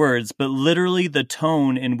about the words, but literally the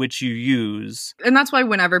tone in which you use. And that's why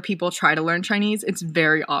whenever people try to learn Chinese, it's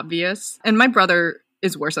very obvious. And my brother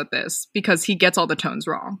is worse at this because he gets all the tones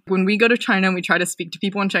wrong. When we go to China and we try to speak to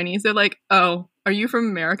people in Chinese, they're like, "Oh, are you from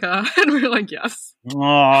America?" And we're like, "Yes."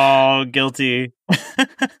 Oh, guilty.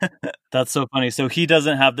 That's so funny. So he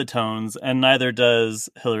doesn't have the tones, and neither does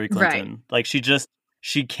Hillary Clinton. Right. Like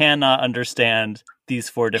she cannot understand these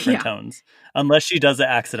 4 different tones unless she does it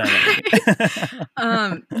accidentally.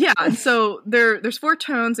 Yeah, and so there's 4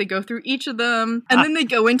 tones. They go through each of them, and then they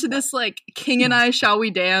go into this like King and I Shall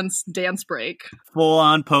We dance break. Full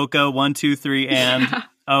on polka, 1, 2, 3, and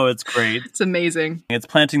oh, it's great. It's amazing. It's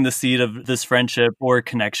planting the seed of this friendship or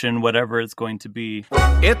connection, whatever it's going to be.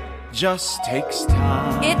 It just takes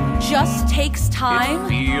time. It just takes time. It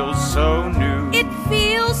feels so new. It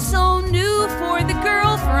feels so new for the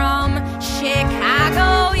girl from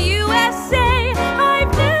Chicago, USA.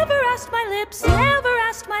 I've never asked my lips, never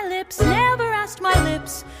asked my lips, never asked my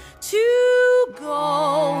lips to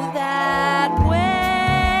go that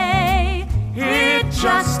way. It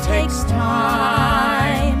just takes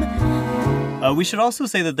time. We should also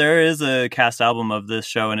say that there is a cast album of this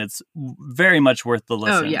show, and it's very much worth the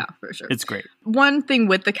listen. Oh, yeah, for sure. It's great. One thing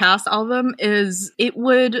with the cast album is it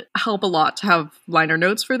would help a lot to have liner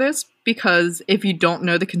notes for this, because if you don't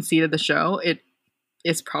know the conceit of the show, it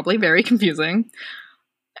is probably very confusing.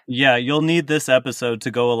 Yeah, you'll need this episode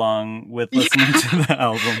to go along with listening to the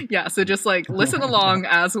album. Yeah, so just like listen along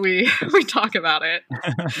as we talk about it.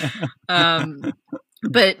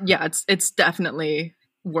 But yeah, it's definitely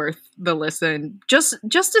worth the listen, just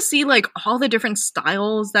to see like all the different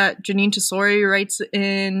styles that Jeanine Tesori writes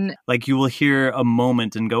in. Like you will hear a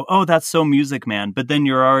moment and go, "Oh, that's so Music Man," but then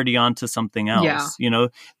you're already on to something else. Yeah.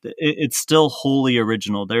 It's still wholly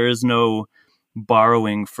original. There is no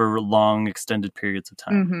borrowing for long extended periods of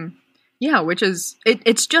time. Mm-hmm. Yeah, which is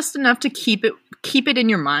it's just enough to keep it in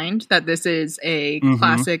your mind that this is a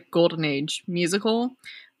classic golden age musical,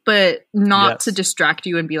 but not to distract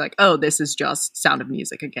you and be like, "Oh, this is just Sound of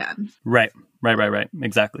Music again." Right.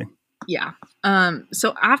 Exactly. Yeah.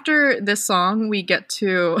 So after this song, we get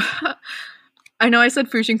to I know I said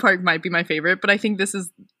Fuxing Park might be my favorite, but I think this is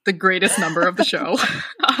the greatest number of the show.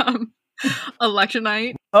 Election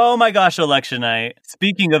Night. Oh my gosh, Election Night.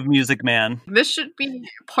 Speaking of Music Man. This should be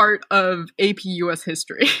part of AP US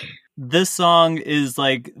history. This song is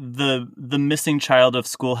like the missing child of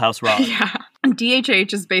Schoolhouse Rock. Yeah.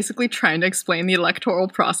 DHH is basically trying to explain the electoral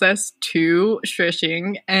process to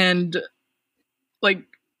Xuexing, and like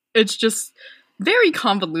it's just very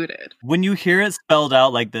convoluted. When you hear it spelled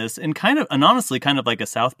out like this, and honestly kind of like a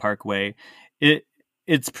South Park way,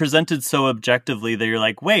 it's presented so objectively that you're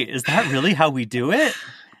like, wait, is that really how we do it?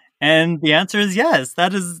 And the answer is yes,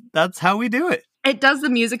 that's how we do it. It does the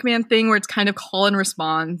Music Man thing where it's kind of call and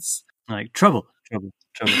response. Like trouble.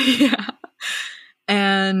 Yeah.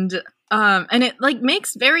 And it like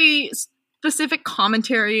makes very specific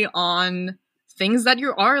commentary on things that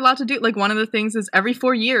you are allowed to do. Like one of the things is every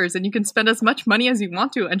 4 years and you can spend as much money as you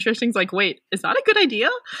want to. And Xuexing's like, wait, is that a good idea?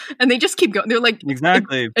 And they just keep going. They're like,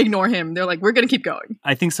 exactly. Ignore him. They're like, we're going to keep going.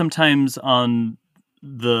 I think sometimes on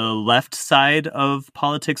the left side of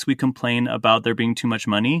politics, we complain about there being too much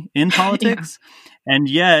money in politics. And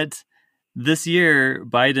yet this year,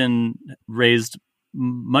 Biden raised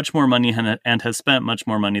much more money and has spent much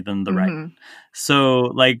more money than the right. So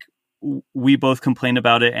like we both complain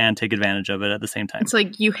about it and take advantage of it at the same time. It's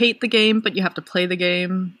like you hate the game, but you have to play the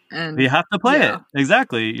game. And you have to play it.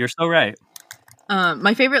 Exactly. You're so right.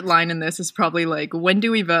 My favorite line in this is probably like, when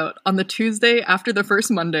do we vote? On the Tuesday after the first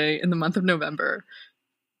Monday in the month of November.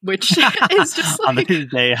 Which is just like... on the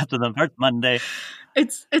Tuesday after the first Monday.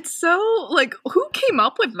 It's so, like, who came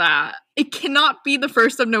up with that? It cannot be the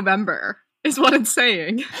 1st of November, is what it's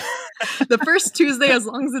saying. The first Tuesday, as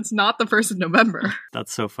long as it's not the 1st of November.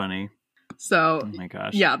 That's so funny. So, oh my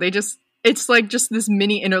gosh. Yeah, it's like just this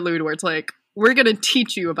mini interlude where it's like, we're going to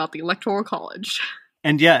teach you about the Electoral College.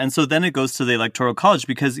 And so then it goes to the Electoral College,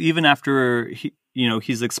 because even after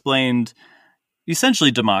he's explained essentially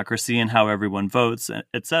democracy and how everyone votes,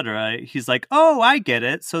 etc., he's like, oh, I get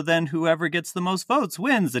it. So then whoever gets the most votes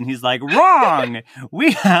wins. And he's like, wrong.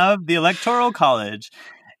 We have the Electoral College.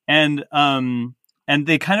 And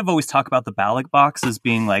they kind of always talk about the ballot box as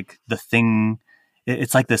being like the thing.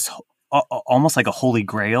 It's like this almost like a holy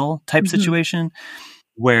grail type situation,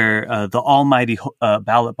 where the almighty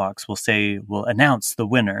ballot box will announce the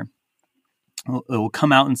winner. It will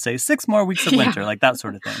come out and say 6 more weeks of winter, like that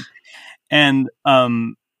sort of thing. And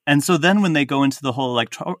so then when they go into the whole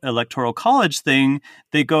electoral college thing,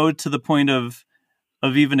 they go to the point of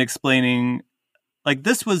even explaining, like,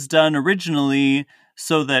 this was done originally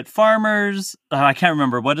so that farmers, I can't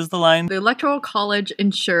remember, what is the line? The Electoral College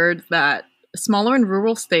ensured that smaller and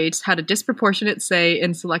rural states had a disproportionate say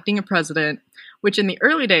in selecting a president, which in the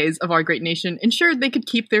early days of our great nation ensured they could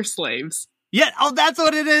keep their slaves. Yeah, oh, that's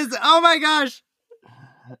what it is. Oh my gosh.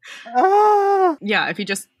 Yeah, if you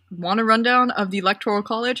just want a rundown of the Electoral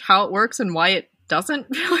College, how it works and why it doesn't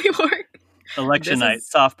really work. Election night,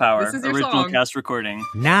 soft power, original song. cast recording.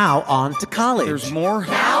 Now on to college. There's more?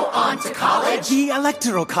 Now on to college. The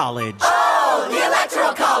Electoral College. Oh, the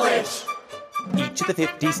Electoral College. Each of the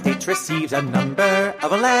 50 states receives a number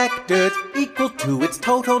of electors equal to its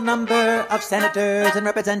total number of senators and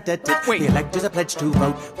representatives. Wait. The electors are pledged to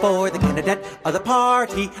vote for the candidate of the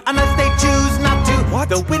party unless they choose not to. What?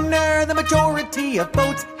 The winner, the majority of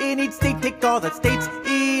votes in each state take all the state's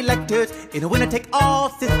electors in a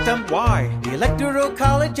winner-take-all system. Why? The Electoral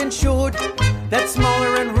College ensured that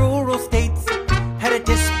smaller and rural states had a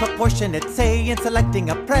disproportionate say in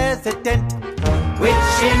selecting a president, which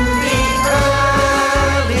in the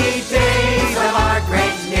early days of our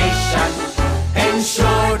great nation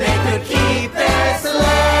ensured they could keep their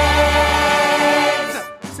slaves.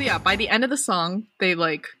 So yeah, by the end of the song, they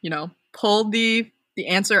pulled the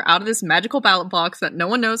answer out of this magical ballot box that no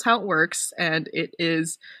one knows how it works, and it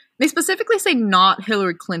is, they specifically say not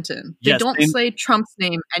Hillary Clinton. They don't say Trump's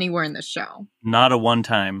name anywhere in this show. Not a one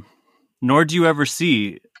time. Nor do you ever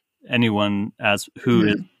see anyone who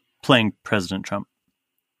is playing President Trump.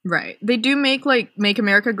 Right. They do make Make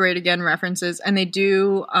America Great Again references, and they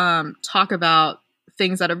do talk about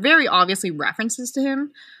things that are very obviously references to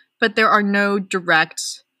him, but there are no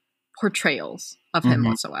direct portrayals of him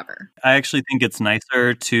whatsoever. I actually think it's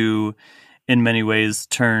nicer to, in many ways,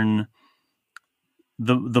 turn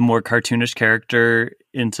the more cartoonish character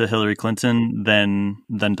into Hillary Clinton than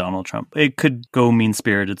Donald Trump. It could go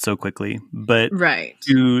mean-spirited so quickly, but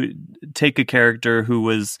to take a character who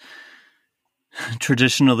was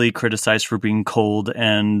traditionally criticized for being cold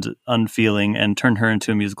and unfeeling and turn her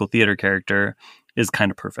into a musical theater character is kind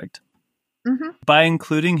of perfect. By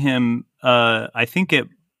including him, I think it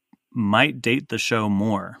might date the show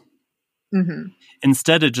more.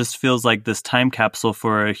 Instead, it just feels like this time capsule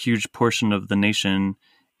for a huge portion of the nation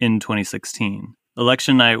in 2016.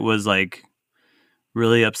 Election night was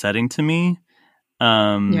really upsetting to me.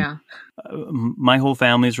 My whole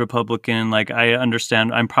family's Republican. I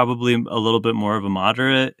understand I'm probably a little bit more of a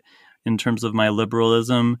moderate in terms of my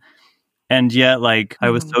liberalism. And yet, I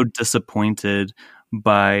was so disappointed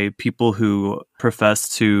by people who profess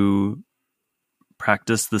to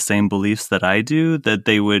practice the same beliefs that I do, that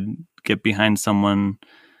they would get behind someone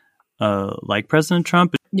like President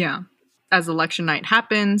Trump. Yeah. As election night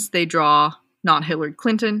happens, they draw not Hillary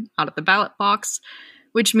Clinton out of the ballot box,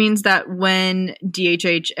 which means that when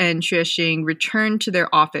DHH and Xue Xing return to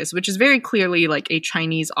their office, which is very clearly a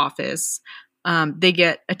Chinese office, they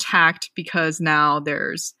get attacked because now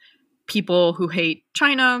there's people who hate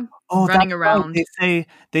China running around. Right.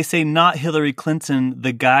 They say not Hillary Clinton,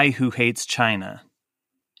 the guy who hates China.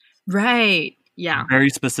 Right. Yeah. Very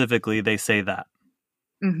specifically, they say that.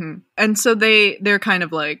 And so they're kind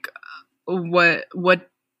of what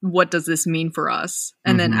what does this mean for us?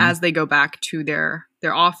 And then as they go back to their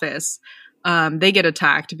office, they get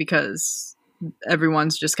attacked because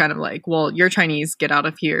everyone's just kind of like, well, you're Chinese, get out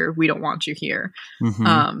of here. We don't want you here.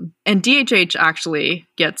 And DHH actually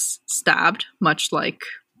gets stabbed, much like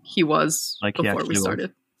he was before we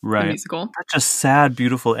started the musical. Such a sad,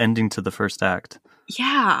 beautiful ending to the first act.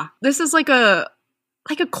 Yeah. This is like a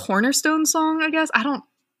cornerstone song, I guess.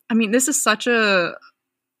 This is such a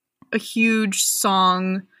huge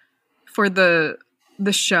song for the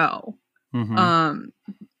show.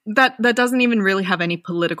 That doesn't even really have any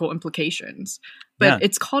political implications. But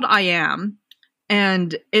it's called I Am.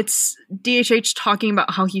 And it's DHH talking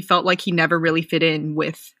about how he felt like he never really fit in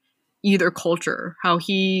with either culture. How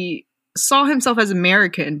he saw himself as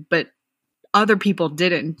American, but other people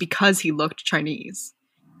didn't because he looked Chinese.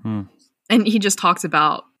 And he just talks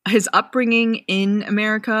about his upbringing in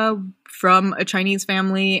America from a Chinese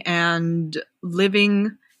family and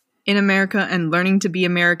living in America and learning to be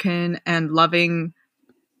American and loving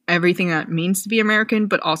everything that means to be American,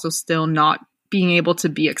 but also still not being able to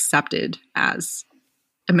be accepted as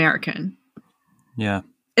American. Yeah.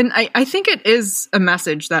 And I think it is a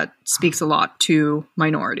message that speaks a lot to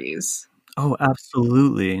minorities. Oh,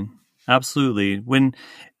 absolutely. Absolutely.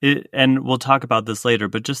 And we'll talk about this later,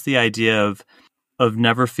 but just the idea of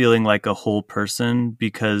never feeling like a whole person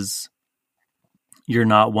because you're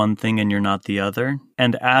not one thing and you're not the other.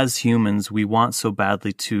 And as humans, we want so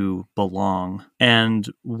badly to belong. And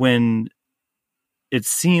when it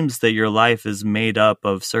seems that your life is made up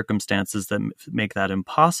of circumstances that make that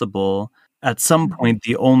impossible, at some point,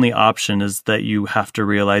 the only option is that you have to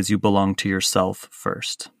realize you belong to yourself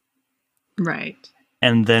first. Right.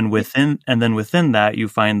 And then within that, you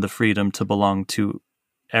find the freedom to belong to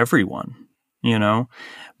everyone,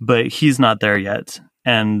 but he's not there yet.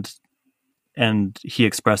 And he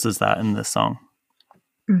expresses that in this song.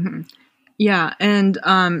 Yeah. And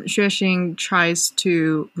Xuexing tries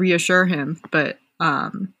to reassure him, but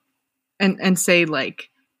and say like,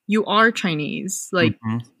 you are Chinese, like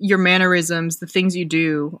your mannerisms, the things you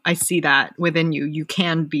do, I see that within you. You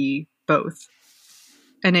can be both.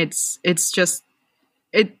 And it's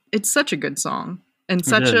such a good song and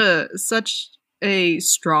such a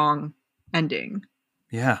strong ending.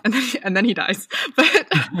 Yeah. And then he dies.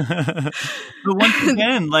 But once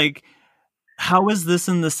again, like, how is this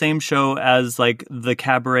in the same show as like the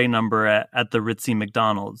cabaret number at the Ritzy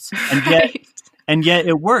McDonald's? And yet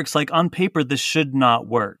it works. Like on paper, this should not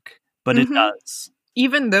work, but it does.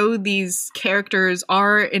 Even though these characters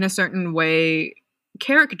are in a certain way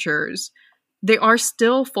caricatures, they are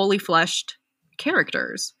still fully fleshed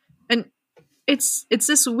characters. And it's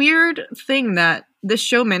this weird thing that this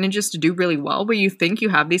show manages to do really well, where you think you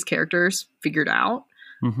have these characters figured out,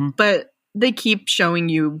 but they keep showing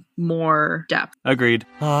you more depth. Agreed.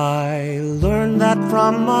 I learned that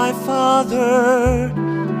from my father.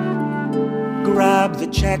 Grab the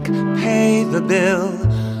check, pay the bill.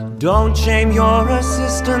 Don't shame your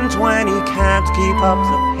assistant when he can't keep up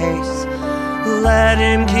the pace. Let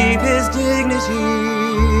him keep his dignity,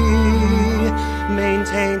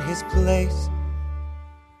 maintain his place.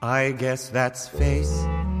 I guess that's face.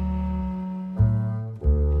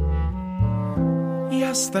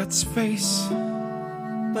 Yes, that's face.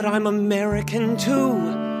 But I'm American too.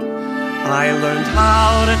 I learned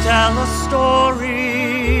how to tell a story,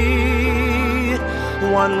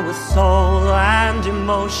 one with soul and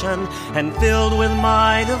emotion, and filled with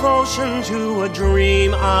my devotion to a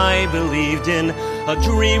dream I believed in, a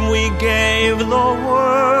dream we gave the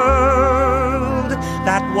world.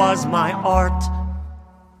 That was my art.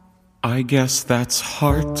 I guess that's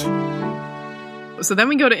heart. So then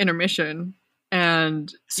we go to intermission,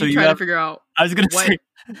 and so you try to figure out. I was going to say.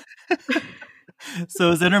 So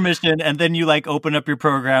it's intermission, and then you like open up your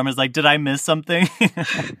program. It's like, did I miss something?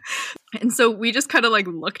 And so we just kind of like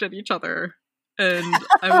looked at each other, and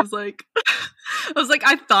I was like,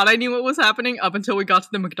 I thought I knew what was happening up until we got to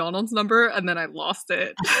the McDonald's number, and then I lost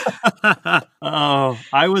it. Oh,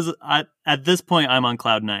 I was at this point, I'm on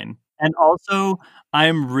cloud 9. And also,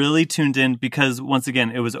 I'm really tuned in because once again,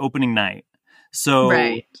 it was opening night.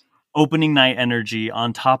 So opening night energy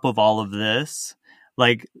on top of all of this,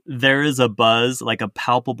 like there is a buzz, like a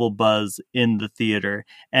palpable buzz in the theater,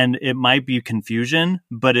 and it might be confusion,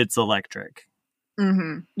 but it's electric.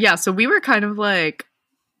 Yeah. So we were kind of like,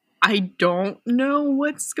 I don't know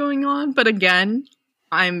what's going on, but again,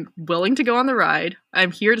 I'm willing to go on the ride.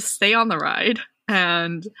 I'm here to stay on the ride.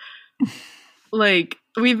 And like,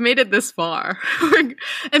 we've made it this far.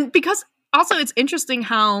 And because also it's interesting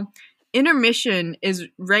how intermission is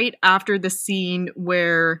right after the scene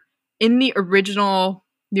where in the original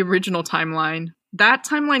timeline, that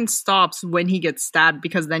timeline stops when he gets stabbed,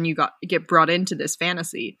 because then you get brought into this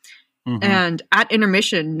fantasy. Mm-hmm. And at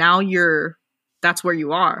intermission, now that's where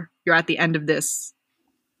you are. You're at the end of this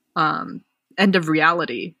end of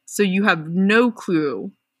reality. So you have no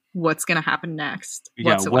clue what's going to happen next.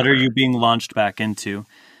 Yeah, whatsoever. What are you being launched back into?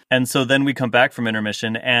 And so then we come back from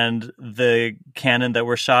intermission, and the canon that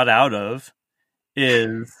we're shot out of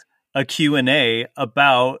is a Q&A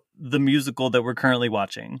about the musical that we're currently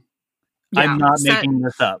watching. Yeah, I'm not making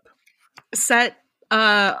this up. Set,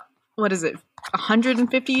 what is it,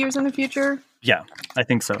 150 years in the future? Yeah, I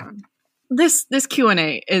think so. This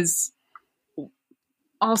Q&A is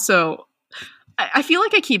also... I feel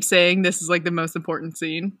like I keep saying this is like the most important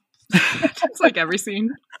scene. It's like every scene.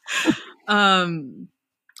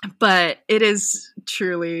 But it is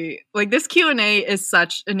truly like this Q&A is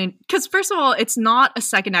such because first of all, it's not a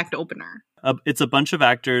second act opener. It's a bunch of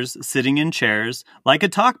actors sitting in chairs like a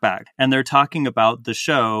talkback, and they're talking about the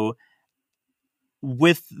show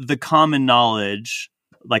with the common knowledge,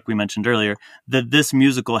 like we mentioned earlier, that this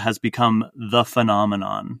musical has become the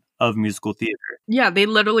phenomenon of musical theater. Yeah, they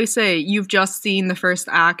literally say, you've just seen the first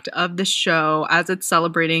act of the show as it's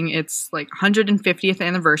celebrating its like 150th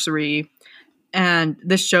anniversary, and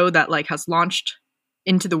this show that like has launched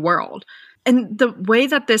into the world. And the way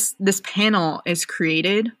that this panel is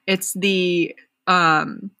created, it's the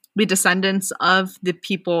descendants of the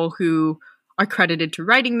people who are credited to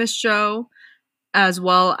writing this show, as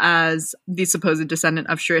well as the supposed descendant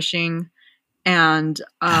of Shrishing. And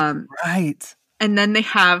right. And then they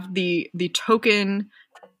have the token,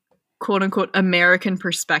 quote unquote, American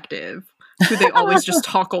perspective, who they always just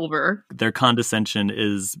talk over. Their condescension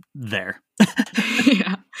is there.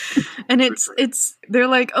 Yeah. And they're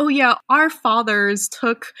like, oh yeah, our fathers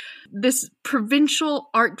took this provincial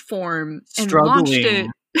art form and launched it.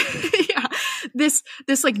 Yeah. This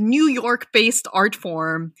like New York based art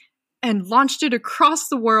form and launched it across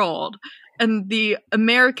the world. And the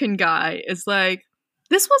American guy is like,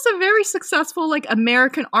 this was a very successful, like,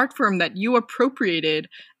 American art form that you appropriated.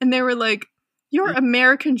 And they were like, your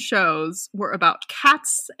American shows were about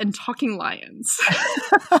cats and talking lions.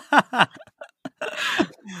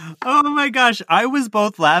 Oh my gosh. I was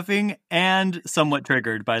both laughing and somewhat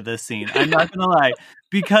triggered by this scene. I'm not going to lie.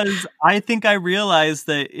 Because I think I realized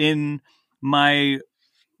that in my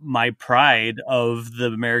pride of the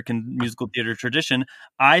American musical theater tradition,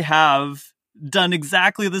 I have done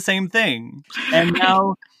exactly the same thing. And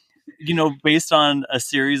now, based on a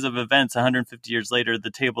series of events 150 years later,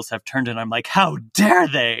 the tables have turned, and I'm like, how dare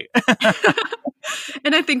they?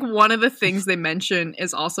 And I think one of the things they mention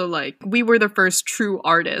is also like, we were the first true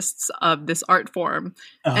artists of this art form.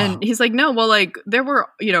 Oh. And he's like, no, well, like, there were,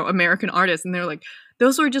 American artists, and they're like,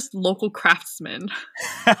 those were just local craftsmen.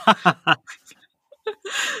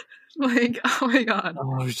 Like, oh my God.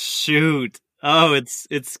 Oh, shoot. Oh, it's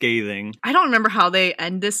scathing. I don't remember how they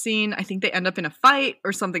end this scene. I think they end up in a fight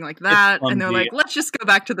or something like that. And they're like, let's just go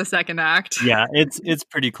back to the second act. Yeah, it's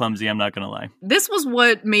pretty clumsy. I'm not going to lie. This was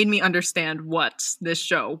what made me understand what this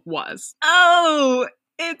show was. Oh,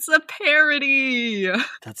 it's a parody.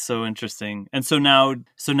 That's so interesting. And so now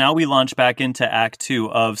we launch back into Act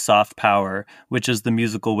 2 of Soft Power, which is the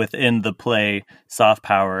musical within the play Soft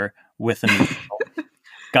Power with a musical.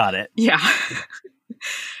 Got it. Yeah.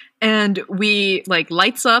 And we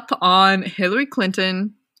lights up on Hillary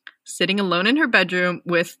Clinton sitting alone in her bedroom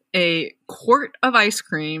with a quart of ice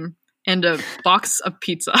cream and a box of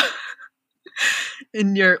pizza.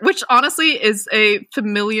 Which honestly is a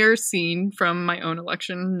familiar scene from my own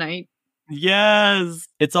election night. Yes.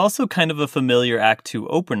 It's also kind of a familiar Act 2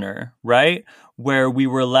 opener, right? Where we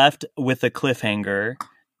were left with a cliffhanger.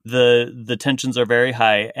 The tensions are very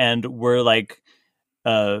high, and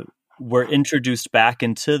we're introduced back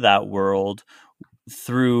into that world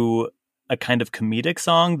through a kind of comedic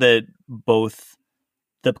song that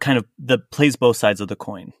plays both sides of the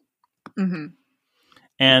coin. Mm-hmm.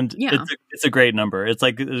 And yeah. It's a great number. It's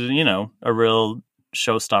like, a real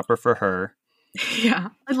showstopper for her. Yeah.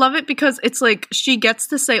 I love it because it's like she gets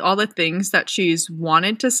to say all the things that she's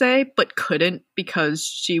wanted to say, but couldn't because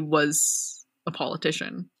she was a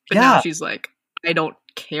politician. But now she's like, I don't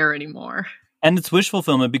care anymore. And it's wish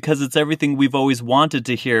fulfillment because it's everything we've always wanted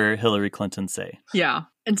to hear Hillary Clinton say. Yeah.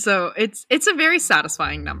 And so it's a very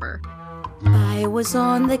satisfying number. I was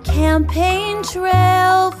on the campaign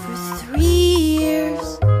trail for 3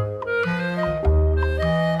 years.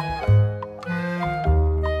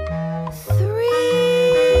 3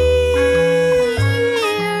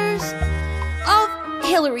 years of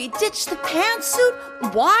Hillary, ditch the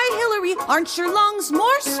pantsuit. Why, Hillary? Aren't your lungs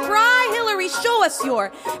more spry? Hillary, show us your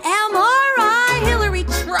MRI. Hillary,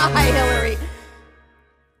 try, Hillary.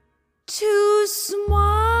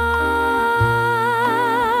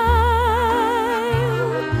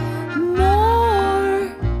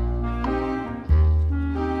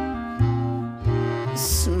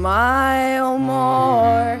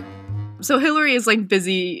 So Hillary is like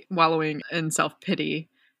busy wallowing in self-pity.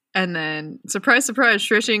 And then, surprise, surprise,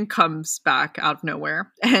 Shrishing comes back out of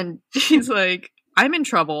nowhere. And she's like, I'm in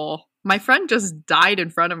trouble. My friend just died in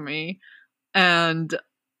front of me. And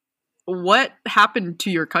what happened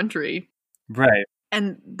to your country? Right.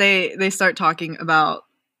 And they start talking about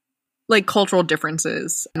like cultural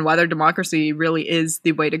differences and whether democracy really is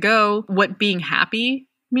the way to go, what being happy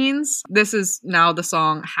means. This is now the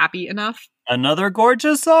song Happy Enough. Another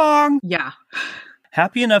gorgeous song. Yeah.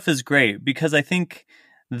 Happy Enough is great because I think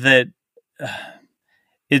that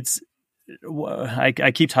it's,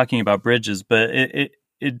 I keep talking about bridges, but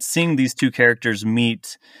it's seeing these two characters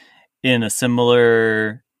meet in a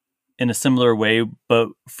similar way, but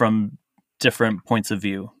from different points of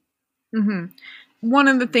view. Mm-hmm. One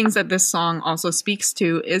of the things that this song also speaks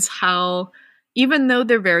to is how, even though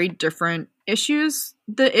they're very different issues,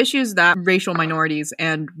 the issues that racial minorities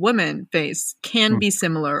and women face can be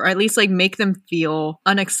similar, or at least like make them feel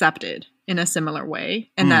unaccepted in a similar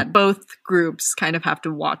way. And that both groups kind of have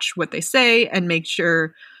to watch what they say and make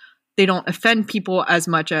sure they don't offend people as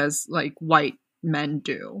much as like white men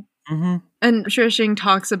do. Mm-hmm. And Shrishing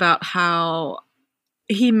talks about how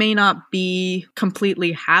he may not be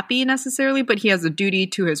completely happy necessarily, but he has a duty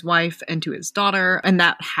to his wife and to his daughter, and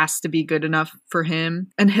that has to be good enough for him.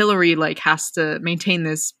 And Hillary like has to maintain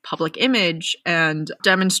this public image and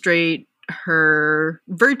demonstrate her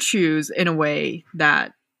virtues in a way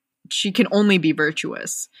that she can only be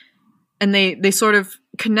virtuous. And they sort of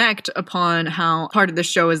connect upon how part of the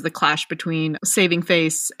show is the clash between saving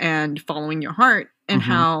face and following your heart, and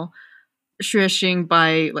how Shrishing,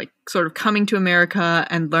 by like sort of coming to America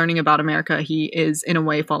and learning about America, he is in a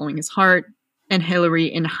way following his heart, and Hillary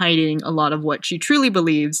in hiding a lot of what she truly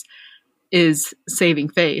believes is saving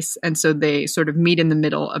face. And so they sort of meet in the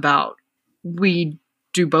middle about, we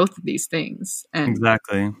do both of these things. And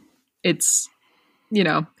exactly. It's, you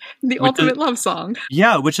know, the ultimate love song.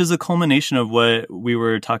 Yeah, which is a culmination of what we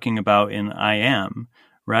were talking about in I Am,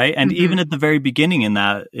 right? And even at the very beginning in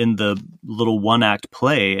the little one-act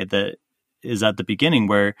play that is at the beginning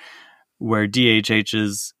where DHH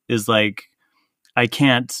is like, I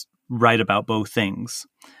can't write about both things.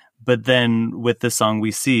 But then with this song, we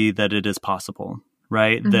see that it is possible,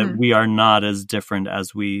 right? That we are not as different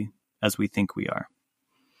as we think we are.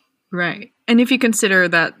 Right. And if you consider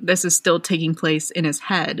that this is still taking place in his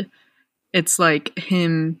head, it's like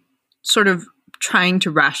him sort of trying to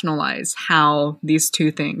rationalize how these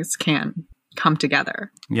two things can come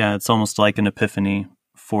together. Yeah, it's almost like an epiphany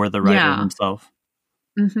for the writer himself.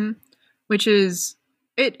 Mm-hmm. Which is,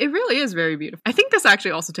 it really is very beautiful. I think this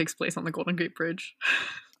actually also takes place on the Golden Gate Bridge.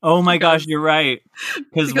 Oh my gosh, you're right.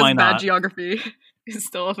 Because why not? Bad geography is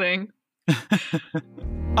still a thing.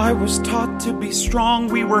 I was taught to be strong,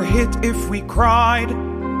 we were hit if we cried. Who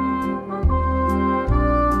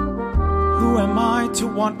am I to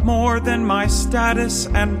want more than my status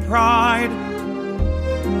and pride?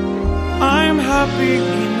 I'm happy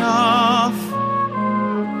enough.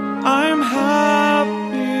 I'm happy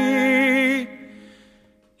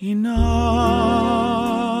enough.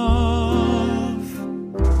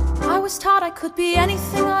 I was taught I could be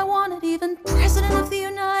anything I wanted, even President of the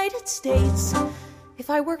United States,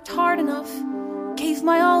 if I worked hard enough, gave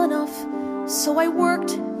my all enough. So I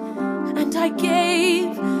worked and I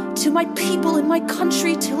gave to my people in my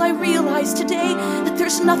country till I realized today that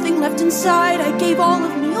there's nothing left inside. I gave all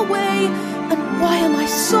of me away, and why am I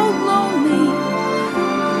so lonely?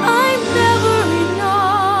 I'm never enough.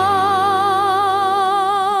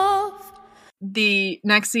 The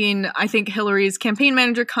next scene, I think Hillary's campaign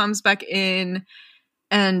manager comes back in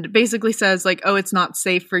and basically says like, oh, it's not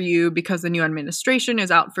safe for you because the new administration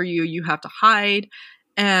is out for you. You have to hide.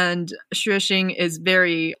 And Shrishing is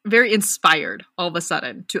very, very inspired all of a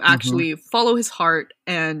sudden to actually follow his heart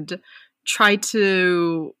and try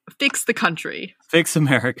to fix the country. Fix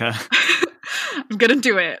America. I'm going to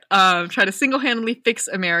do it. Try to single-handedly fix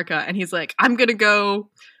America. And he's like, I'm going to go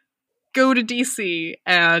to DC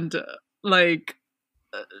and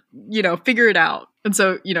figure it out. And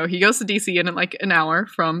so, he goes to DC in like an hour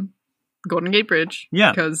from Golden Gate Bridge.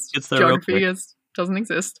 Yeah. Because geography doesn't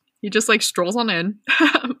exist. He just like strolls on in.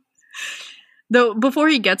 Though before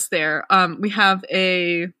he gets there, we have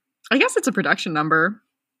I guess it's a production number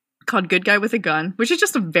called Good Guy with a Gun, which is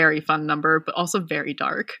just a very fun number, but also very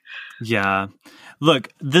dark. Yeah. Look,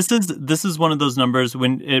 this is one of those numbers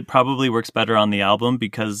when it probably works better on the album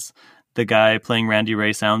because the guy playing Randy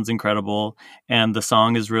Ray sounds incredible and the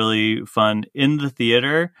song is really fun. In the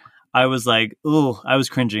theater, I was like, ooh, I was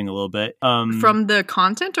cringing a little bit. From the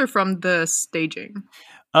content or from the staging?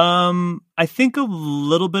 I think a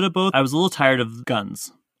little bit of both. I was a little tired of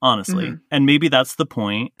guns. honestly. Mm-hmm. And maybe that's the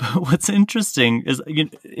point. But what's interesting is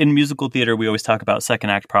in musical theater, we always talk about second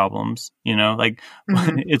act problems, like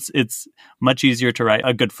it's much easier to write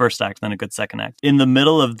a good first act than a good second act. In the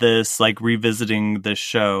middle of this, like revisiting this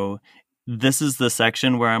show, this is the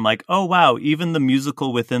section where I'm like, oh, wow, even the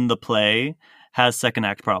musical within the play has second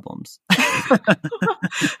act problems.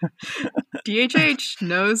 DHH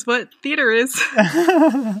knows what theater is.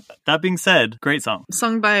 That being said, great song.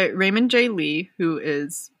 Sung by Raymond J. Lee, who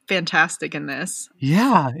is fantastic in this.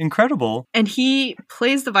 Yeah, incredible. And he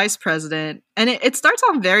plays the vice president. And it starts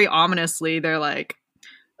off very ominously. They're like,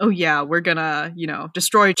 oh yeah, we're gonna,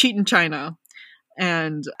 destroy Cheatin' China.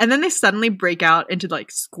 And then they suddenly break out into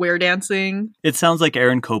like square dancing. It sounds like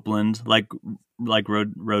Aaron Copland, like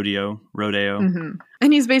rodeo. Mm-hmm.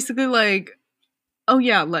 And he's basically like, oh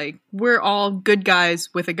yeah, like we're all good guys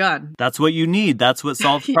with a gun. That's what you need. That's what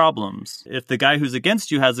solves problems. If the guy who's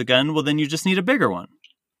against you has a gun, well then you just need a bigger one.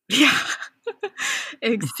 Yeah.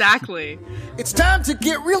 Exactly. It's time to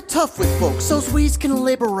get real tough with folks so we can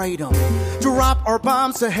liberate them. Drop our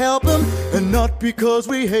bombs to help them, and not because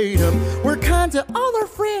we hate them. We're kind to all our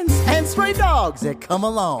friends and stray dogs that come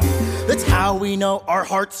along. That's how we know our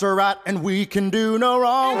hearts are right and we can do no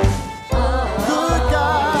wrong. Good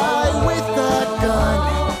guy with a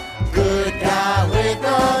gun. Good guy with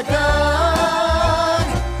a gun.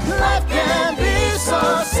 Life can be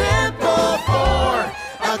so simple for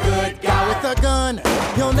a good guy with a gun.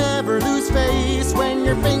 You'll never lose face when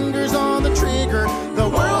your finger's on the trigger. The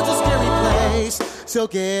world's a scary place, so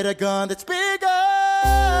get a gun that's bigger.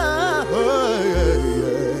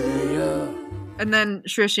 And then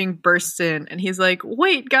Shrishing bursts in and he's like,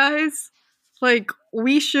 wait guys, like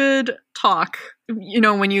we should talk.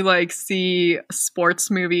 When you like see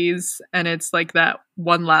sports movies and it's like that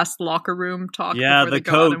one last locker room talk. Yeah, before the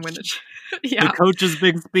coach. And win yeah. The coach's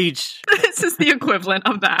big speech. This is the equivalent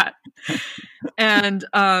of that. And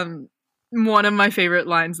one of my favorite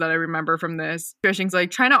lines that I remember from this, Shrishing's like,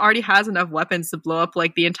 China already has enough weapons to blow up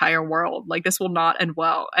like the entire world. Like this will not end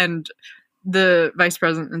well. And the vice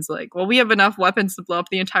president's like, well, we have enough weapons to blow up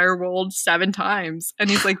the entire world 7 times. And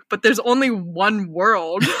he's like, but there's only one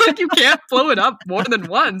world. Like you can't blow it up more than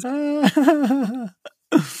once. Oh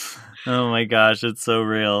my gosh, it's so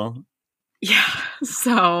real. Yeah.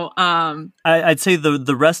 So I'd say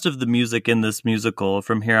the rest of the music in this musical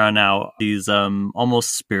from here on out, these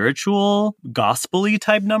almost spiritual, gospel-y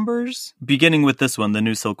type numbers, beginning with this one, The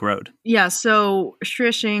New Silk Road. Yeah, so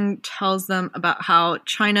Shrishing tells them about how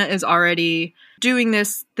China is already doing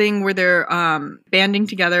this thing where they're banding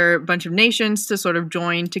together a bunch of nations to sort of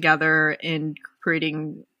join together in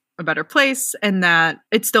creating a better place, and that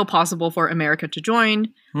it's still possible for America to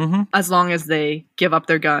join as long as they give up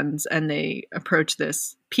their guns and they approach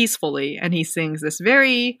this peacefully. And he sings this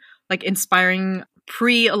very like inspiring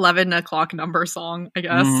pre-11 o'clock number song, I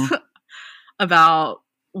guess, about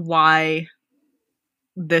why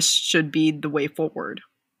this should be the way forward.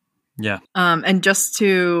 Yeah. And just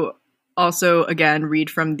to also, again,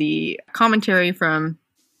 read from the commentary from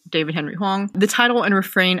David Henry Huang. The title and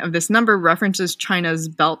refrain of this number references China's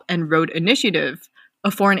Belt and Road Initiative,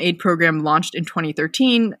 a foreign aid program launched in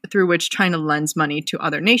 2013 through which China lends money to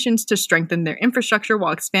other nations to strengthen their infrastructure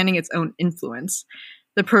while expanding its own influence.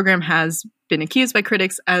 The program has been accused by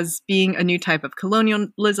critics as being a new type of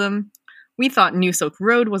colonialism. We thought New Silk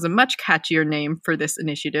Road was a much catchier name for this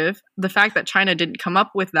initiative. The fact that China didn't come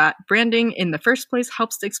up with that branding in the first place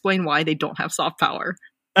helps to explain why they don't have soft power.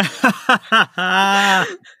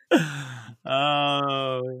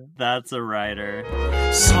 Oh, that's a writer.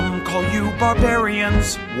 Some call you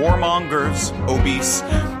barbarians, warmongers, obese,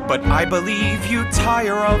 but I believe you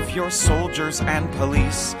tire of your soldiers and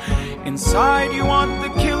police. Inside you want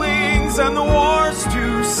the killings and the wars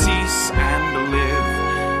to cease and live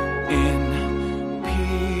in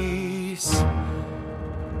peace.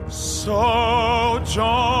 So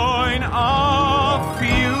join a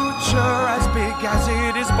future as big as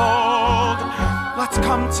it is bold. Let's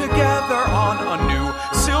come together on a new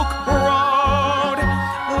Silk Road.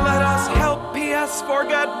 Let us help PS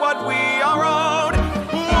forget what we are owed.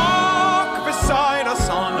 Walk beside us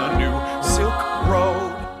on a new Silk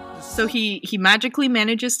Road. So he magically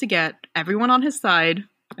manages to get everyone on his side,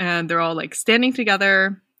 and they're all like standing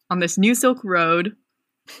together on this new Silk Road.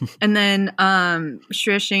 And then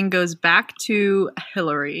Shrishing goes back to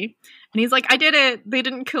Hillary, and he's like, I did it. They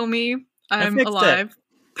didn't kill me. I'm alive.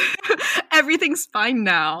 Everything's fine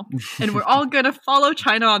now. And we're all going to follow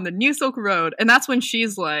China on the New Silk Road. And that's when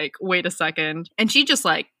she's like, wait a second. And she just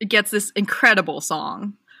like gets this incredible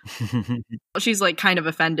song She's like kind of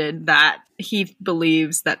offended that he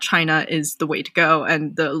believes that China is the way to go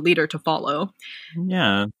and the leader to follow.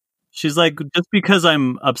 Yeah. She's like, just because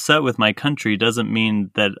I'm upset with my country doesn't mean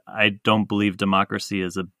that I don't believe democracy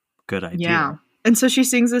is a good idea. Yeah. And so she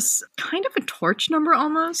sings this kind of a torch number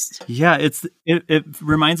almost. Yeah, it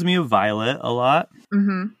reminds me of Violet a lot.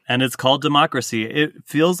 Mm-hmm. And it's called Democracy. It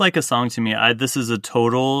feels like a song to me. This is a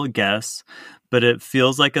total guess, but it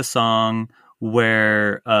feels like a song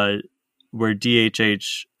where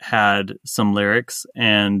DHH had some lyrics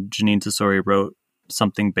and Jeanine Tesori wrote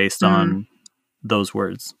something based on those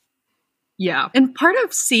words. Yeah. And part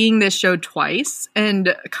of seeing this show twice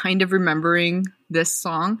and kind of remembering this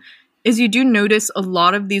song is you do notice a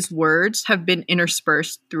lot of these words have been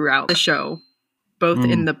interspersed throughout the show, both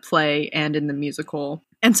in the play and in the musical.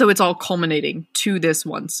 And so it's all culminating to this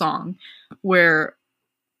one song where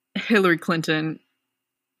Hillary Clinton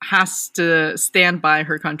has to stand by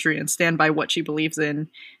her country and stand by what she believes in.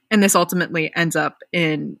 And this ultimately ends up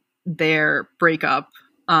in their breakup.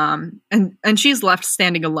 And she's left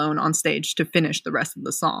standing alone on stage to finish the rest of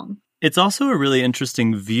the song. It's also a really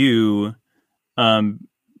interesting view,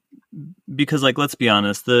 because, like, let's be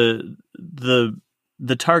honest, the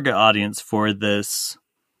target audience for this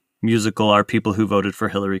musical are people who voted for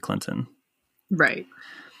Hillary Clinton, right?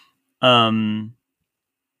 And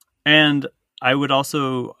I would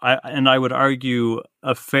also, I would argue,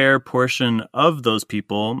 a fair portion of those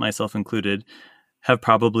people, myself included, have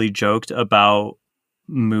probably joked about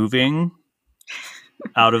moving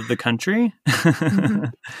out of the country.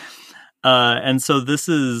 And so this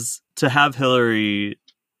is to have Hillary,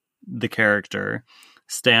 the character,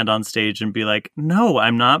 stand on stage and be like, no,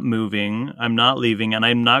 I'm not moving, I'm not leaving, and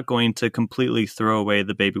I'm not going to completely throw away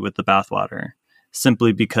the baby with the bathwater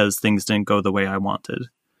simply because things didn't go the way I wanted,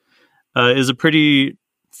 is a pretty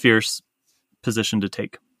fierce position to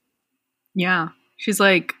take. Yeah. She's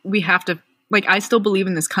like, we have to, like, I still believe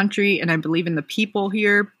in this country and I believe in the people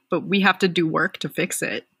here, but we have to do work to fix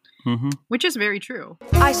it, which is very true.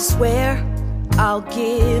 I swear I'll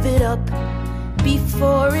give it up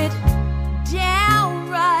before it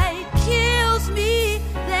downright kills me.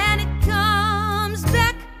 Then it comes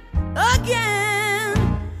back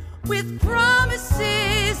again with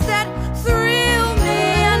promises that thrill me,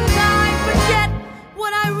 and I forget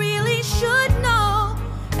what I really should know,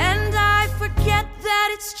 and I forget that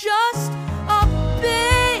it's just a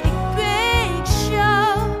big, big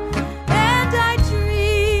show. And I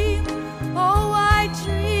dream, oh I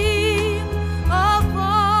dream of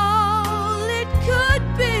all it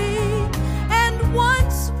could be. And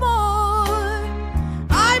once more,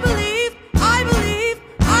 I believe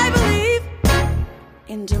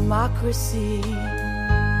in democracy.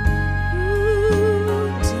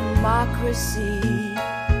 Ooh, democracy.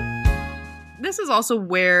 This is also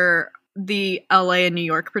where the LA and New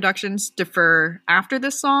York productions differ after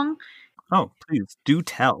this song. Oh, please do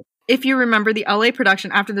tell. If you remember the LA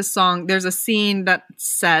production after this song, there's a scene that's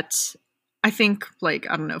set, I think, like,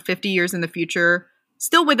 I don't know, 50 years in the future,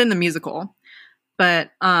 still within the musical.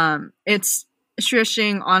 But it's Xue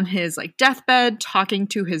Xing on his like deathbed talking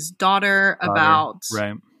to his daughter about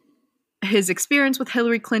his experience with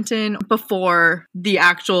Hillary Clinton before the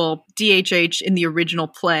actual DHH in the original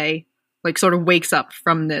play like sort of wakes up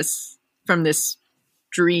from this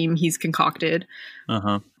dream he's concocted.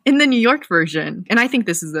 In the New York version, and I think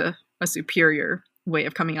this is a superior way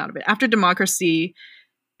of coming out of it, after Democracy,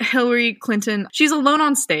 Hillary Clinton, she's alone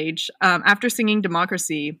on stage after singing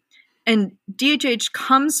Democracy, and DHH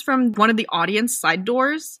comes from one of the audience side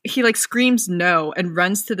doors. He like screams no and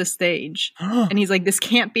runs to the stage. And he's like, this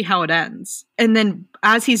can't be how it ends. And then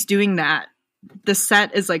as he's doing that, the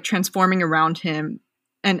set is like transforming around him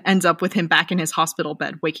and ends up with him back in his hospital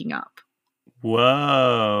bed, waking up.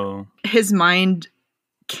 Whoa. His mind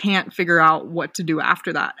can't figure out what to do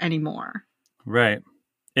after that anymore. Right.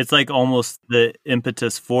 It's like almost the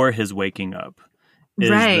impetus for his waking up is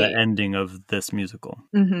the ending of this musical.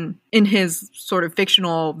 In his sort of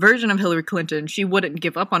fictional version of Hillary Clinton, she wouldn't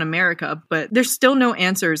give up on America, but there's still no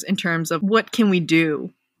answers in terms of what can we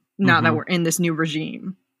do now that we're in this new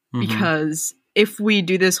regime? Because if we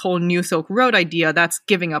do this whole New Silk Road idea, that's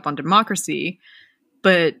giving up on democracy.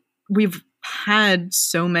 But we've had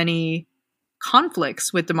so many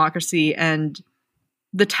conflicts with democracy, and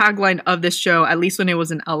the tagline of this show, at least when it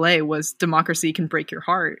was in LA, was democracy can break your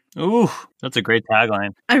heart. Ooh, that's a great tagline.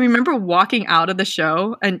 I remember walking out of the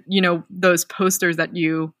show and, you know, those posters that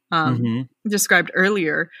you described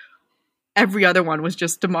earlier, every other one was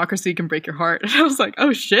just democracy can break your heart. And I was like,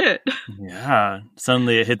 oh shit. Yeah.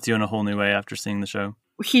 Suddenly it hits you in a whole new way after seeing the show.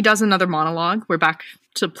 He does another monologue. We're back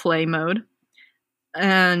to play mode.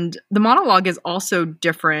 And the monologue is also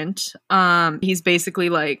different. He's basically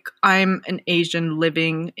like, I'm an Asian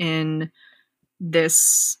living in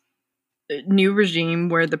this new regime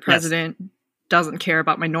where the president doesn't care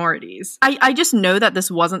about minorities. I just know that this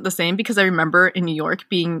wasn't the same because I remember in New York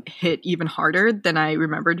being hit even harder than I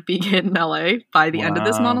remembered being hit in LA by the end of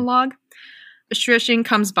this monologue. Shih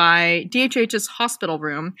comes by DHH's hospital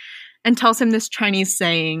room and tells him this Chinese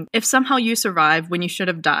saying, if somehow you survive when you should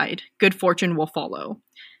have died, good fortune will follow.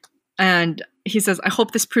 And he says, I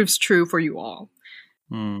hope this proves true for you all.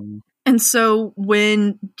 And so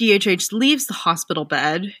when DHH leaves the hospital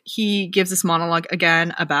bed, he gives this monologue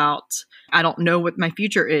again about, I don't know what my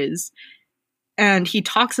future is. And he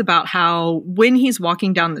talks about how when he's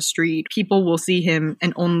walking down the street, people will see him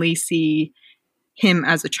and only see him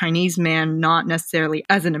as a Chinese man, not necessarily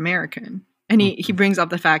as an American. And he brings up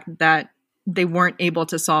the fact that they weren't able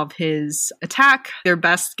to solve his attack. Their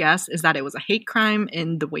best guess is that it was a hate crime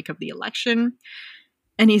in the wake of the election.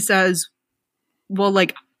 And he says, well,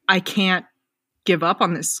 like, I can't give up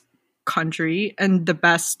on this country. And the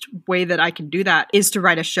best way that I can do that is to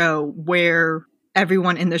write a show where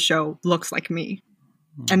everyone in the show looks like me.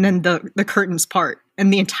 And then the curtains part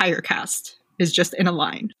and the entire cast is just in a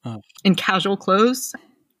line in casual clothes.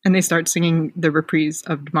 And they start singing the reprise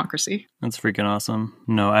of Democracy. That's freaking awesome.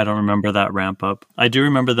 No, I don't remember that ramp up. I do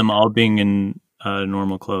remember them all being in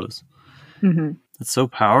normal clothes. Mm-hmm. It's so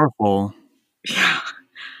powerful. Yeah.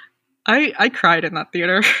 I cried in that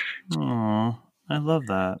theater. Oh, I love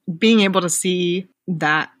that. Being able to see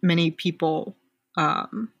that many people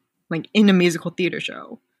like in a musical theater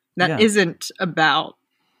show that isn't about,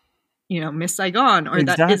 Miss Saigon or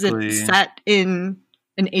that isn't set in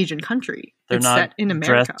an Asian country. They're it's not set in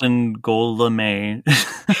America. Dressed in gold lame.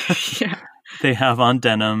 Yeah. They have on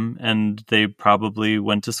denim and they probably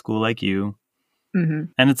went to school like you. Mm-hmm.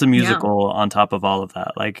 And it's a musical on top of all of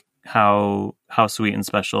that. Like how sweet and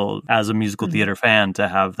special as a musical theater fan to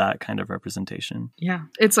have that kind of representation. Yeah.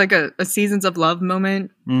 It's like a Seasons of Love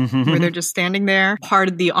moment where they're just standing there. Part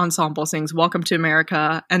of the ensemble sings Welcome to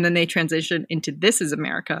America. And then they transition into This Is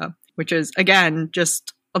America, which is, again,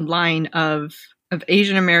 just a line of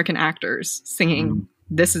Asian American actors singing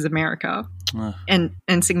This Is America and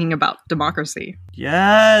singing about democracy.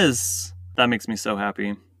 Yes. That makes me so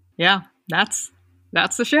happy. Yeah, that's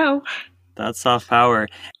the show. That's soft power.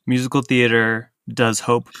 Musical theater does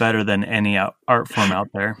hope better than any art form out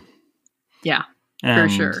there. Yeah, and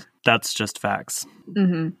for sure. That's just facts.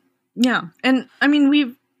 Mm-hmm. Yeah. And I mean,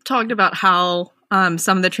 we've talked about how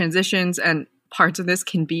some of the transitions and parts of this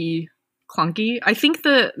can be clunky. I think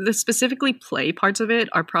the specifically play parts of it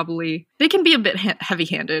are probably, they can be a bit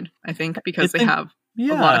heavy-handed, I think, because they have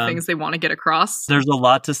a lot of things they want to get across. There's a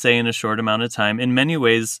lot to say in a short amount of time. In many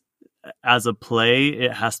ways, as a play,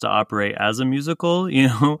 it has to operate as a musical,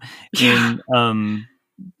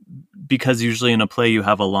 because usually in a play you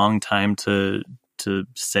have a long time to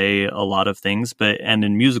say a lot of things, and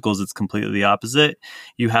in musicals it's completely the opposite.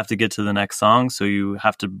 You have to get to the next song, so you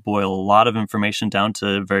have to boil a lot of information down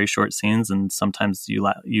to very short scenes, and sometimes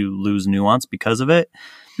you lose nuance because of it.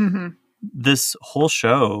 Mm-hmm. This whole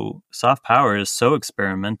show, Soft Power, is so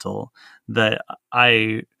experimental that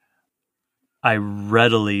I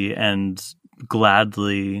readily and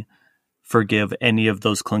gladly forgive any of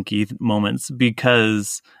those clunky moments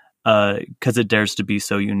because it dares to be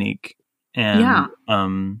so unique. And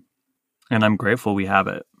and I'm grateful we have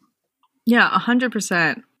it. Yeah,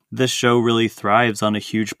 100%. This show really thrives on a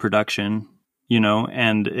huge production,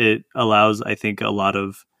 and it allows, I think, a lot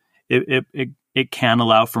of it can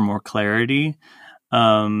allow for more clarity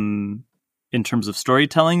in terms of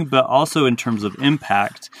storytelling, but also in terms of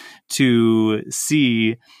impact, to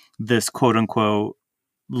see this quote unquote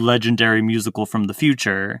legendary musical from the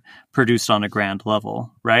future produced on a grand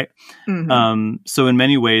level, right? Mm-hmm. So in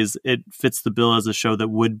many ways, it fits the bill as a show that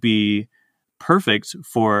would be perfect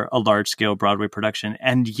for a large scale Broadway production,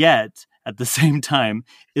 and yet at the same time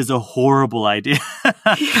is a horrible idea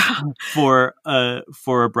for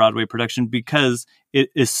a Broadway production, because it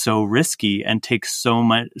is so risky and takes so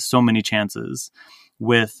many chances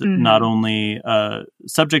with not only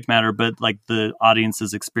subject matter, but like the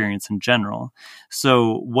audience's experience in general.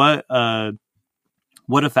 So what a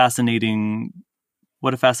fascinating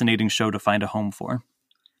show to find a home for.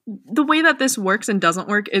 The way that this works and doesn't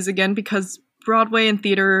work is, again, because Broadway and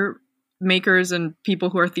theater makers and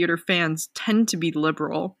people who are theater fans tend to be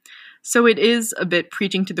liberal. So it is a bit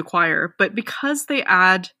preaching to the choir, but because they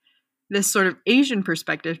add this sort of Asian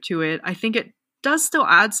perspective to it, I think it does still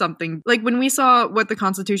add something. Like when we saw What the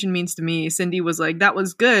Constitution Means to Me, Cindy was like, that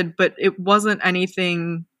was good, but it wasn't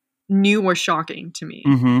anything new or shocking to me.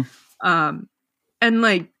 Mm-hmm. And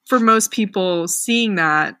like for most people seeing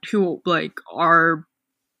that who like are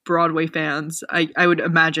Broadway fans, I would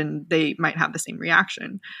imagine they might have the same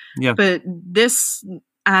reaction. Yeah. But this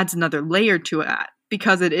adds another layer to it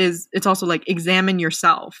because it's also like examine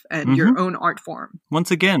yourself and your own art form.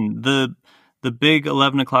 Once again, the big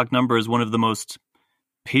 11 o'clock number is one of the most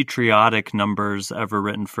patriotic numbers ever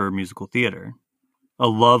written for musical theater. A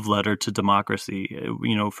love letter to democracy,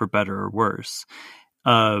 for better or worse.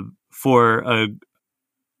 For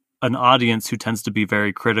an audience who tends to be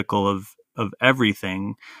very critical of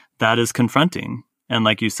everything, that is confronting. And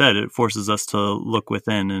like you said, it forces us to look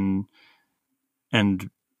within and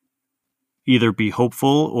either be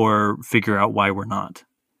hopeful or figure out why we're not.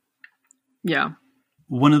 Yeah.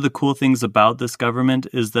 One of the cool things about this government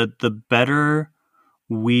is that the better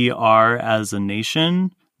we are as a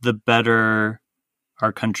nation, the better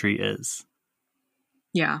our country is.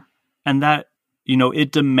 Yeah. And that,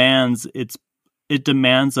 it demands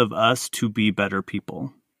of us to be better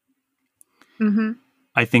people. Mm-hmm.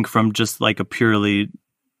 I think from just like a purely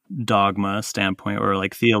dogma standpoint or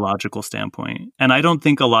like theological standpoint. And I don't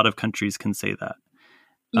think a lot of countries can say that.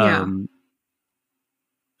 Yeah. And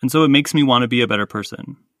so it makes me want to be a better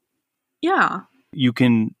person. Yeah. You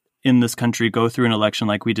can, in this country, go through an election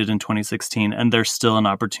like we did in 2016, and there's still an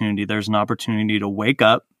opportunity. There's an opportunity to wake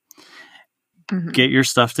up, get your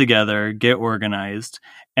stuff together, get organized,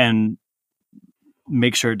 and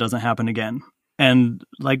make sure it doesn't happen again. And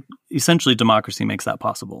like essentially democracy makes that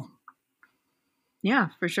possible. Yeah,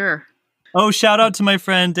 for sure. Oh, shout out to my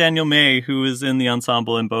friend Daniel May, who is in the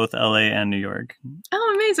ensemble in both LA and New York.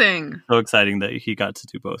 Oh, amazing. So exciting that he got to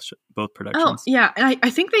do both productions. Oh, yeah. And I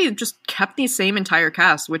think they just kept the same entire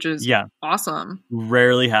cast, which is awesome.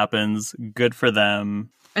 Rarely happens. Good for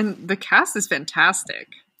them. And the cast is fantastic.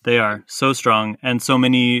 They are so strong, and so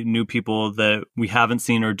many new people that we haven't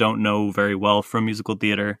seen or don't know very well from musical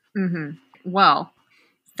theater. Mm-hmm. Well,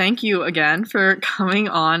 thank you again for coming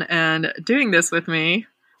on and doing this with me.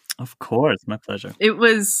 Of course, my pleasure. It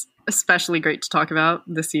was especially great to talk about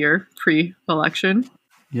this year, pre-election.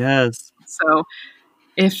 Yes. So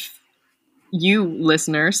if you,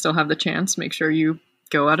 listener, still have the chance, make sure you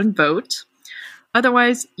go out and vote.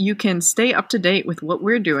 Otherwise, you can stay up to date with what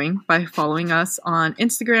we're doing by following us on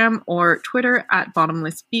Instagram or Twitter at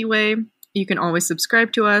BottomlessBway. You can always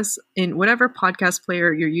subscribe to us in whatever podcast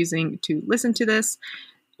player you're using to listen to this,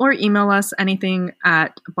 or email us anything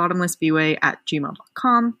at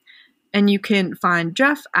bottomlessbway@gmail.com. And you can find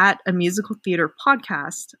Jeff at A Musical Theater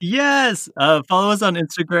Podcast. Yes. Follow us on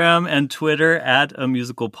Instagram and Twitter at A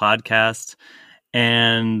Musical Podcast.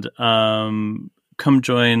 And come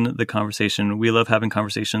join the conversation. We love having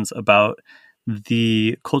conversations about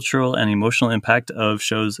the cultural and emotional impact of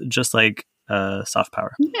shows just like Soft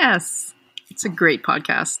Power. Yes. It's a great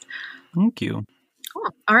podcast. Thank you. Cool.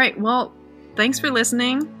 All right. Well, thanks for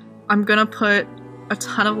listening. I'm going to put a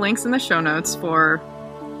ton of links in the show notes for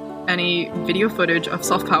any video footage of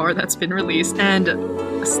Soft Power that's been released. And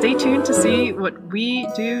stay tuned to see what we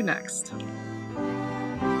do next.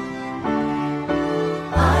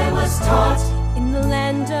 I was taught in the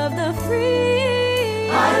land of the free.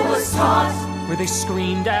 I was taught where they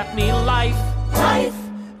screamed at me life, life,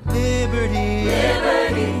 Liberty.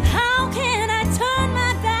 liberty, How can I turn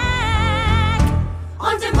my back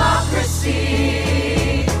on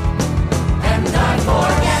democracy. And I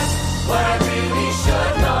forget what I really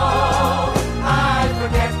should know. I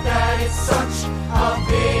forget that it's such a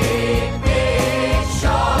big, big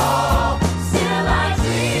show. Still I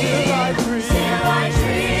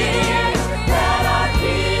dream that our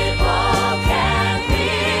people can be.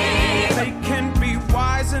 They can be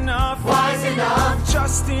wise enough,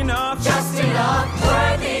 just enough,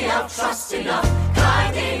 worthy of trust enough,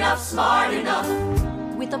 kind enough, smart enough,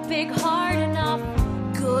 with a big heart enough,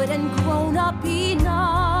 good and grown up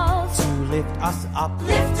enough to lift us up.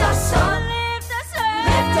 lift us up, lift us up,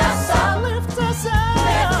 lift us up, lift us up,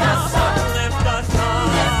 lift us up, lift us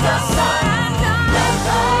up, lift us up.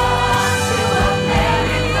 Welcome to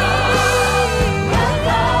America.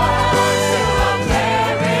 Welcome to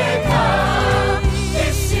America.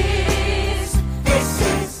 This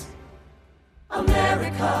is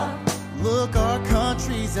America. Look, our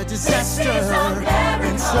country's a disaster This is America.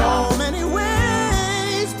 in so many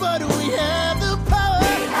ways, but we have the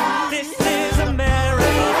power. This is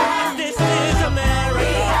America. This is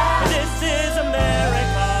America. This is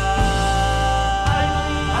America.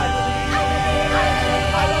 I believe.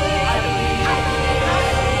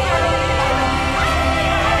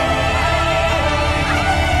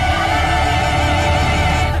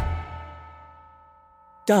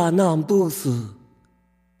 大难不死，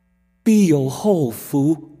必有后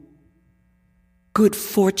福。good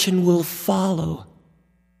fortune will follow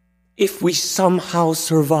if we somehow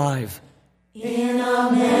survive. In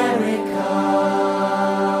America.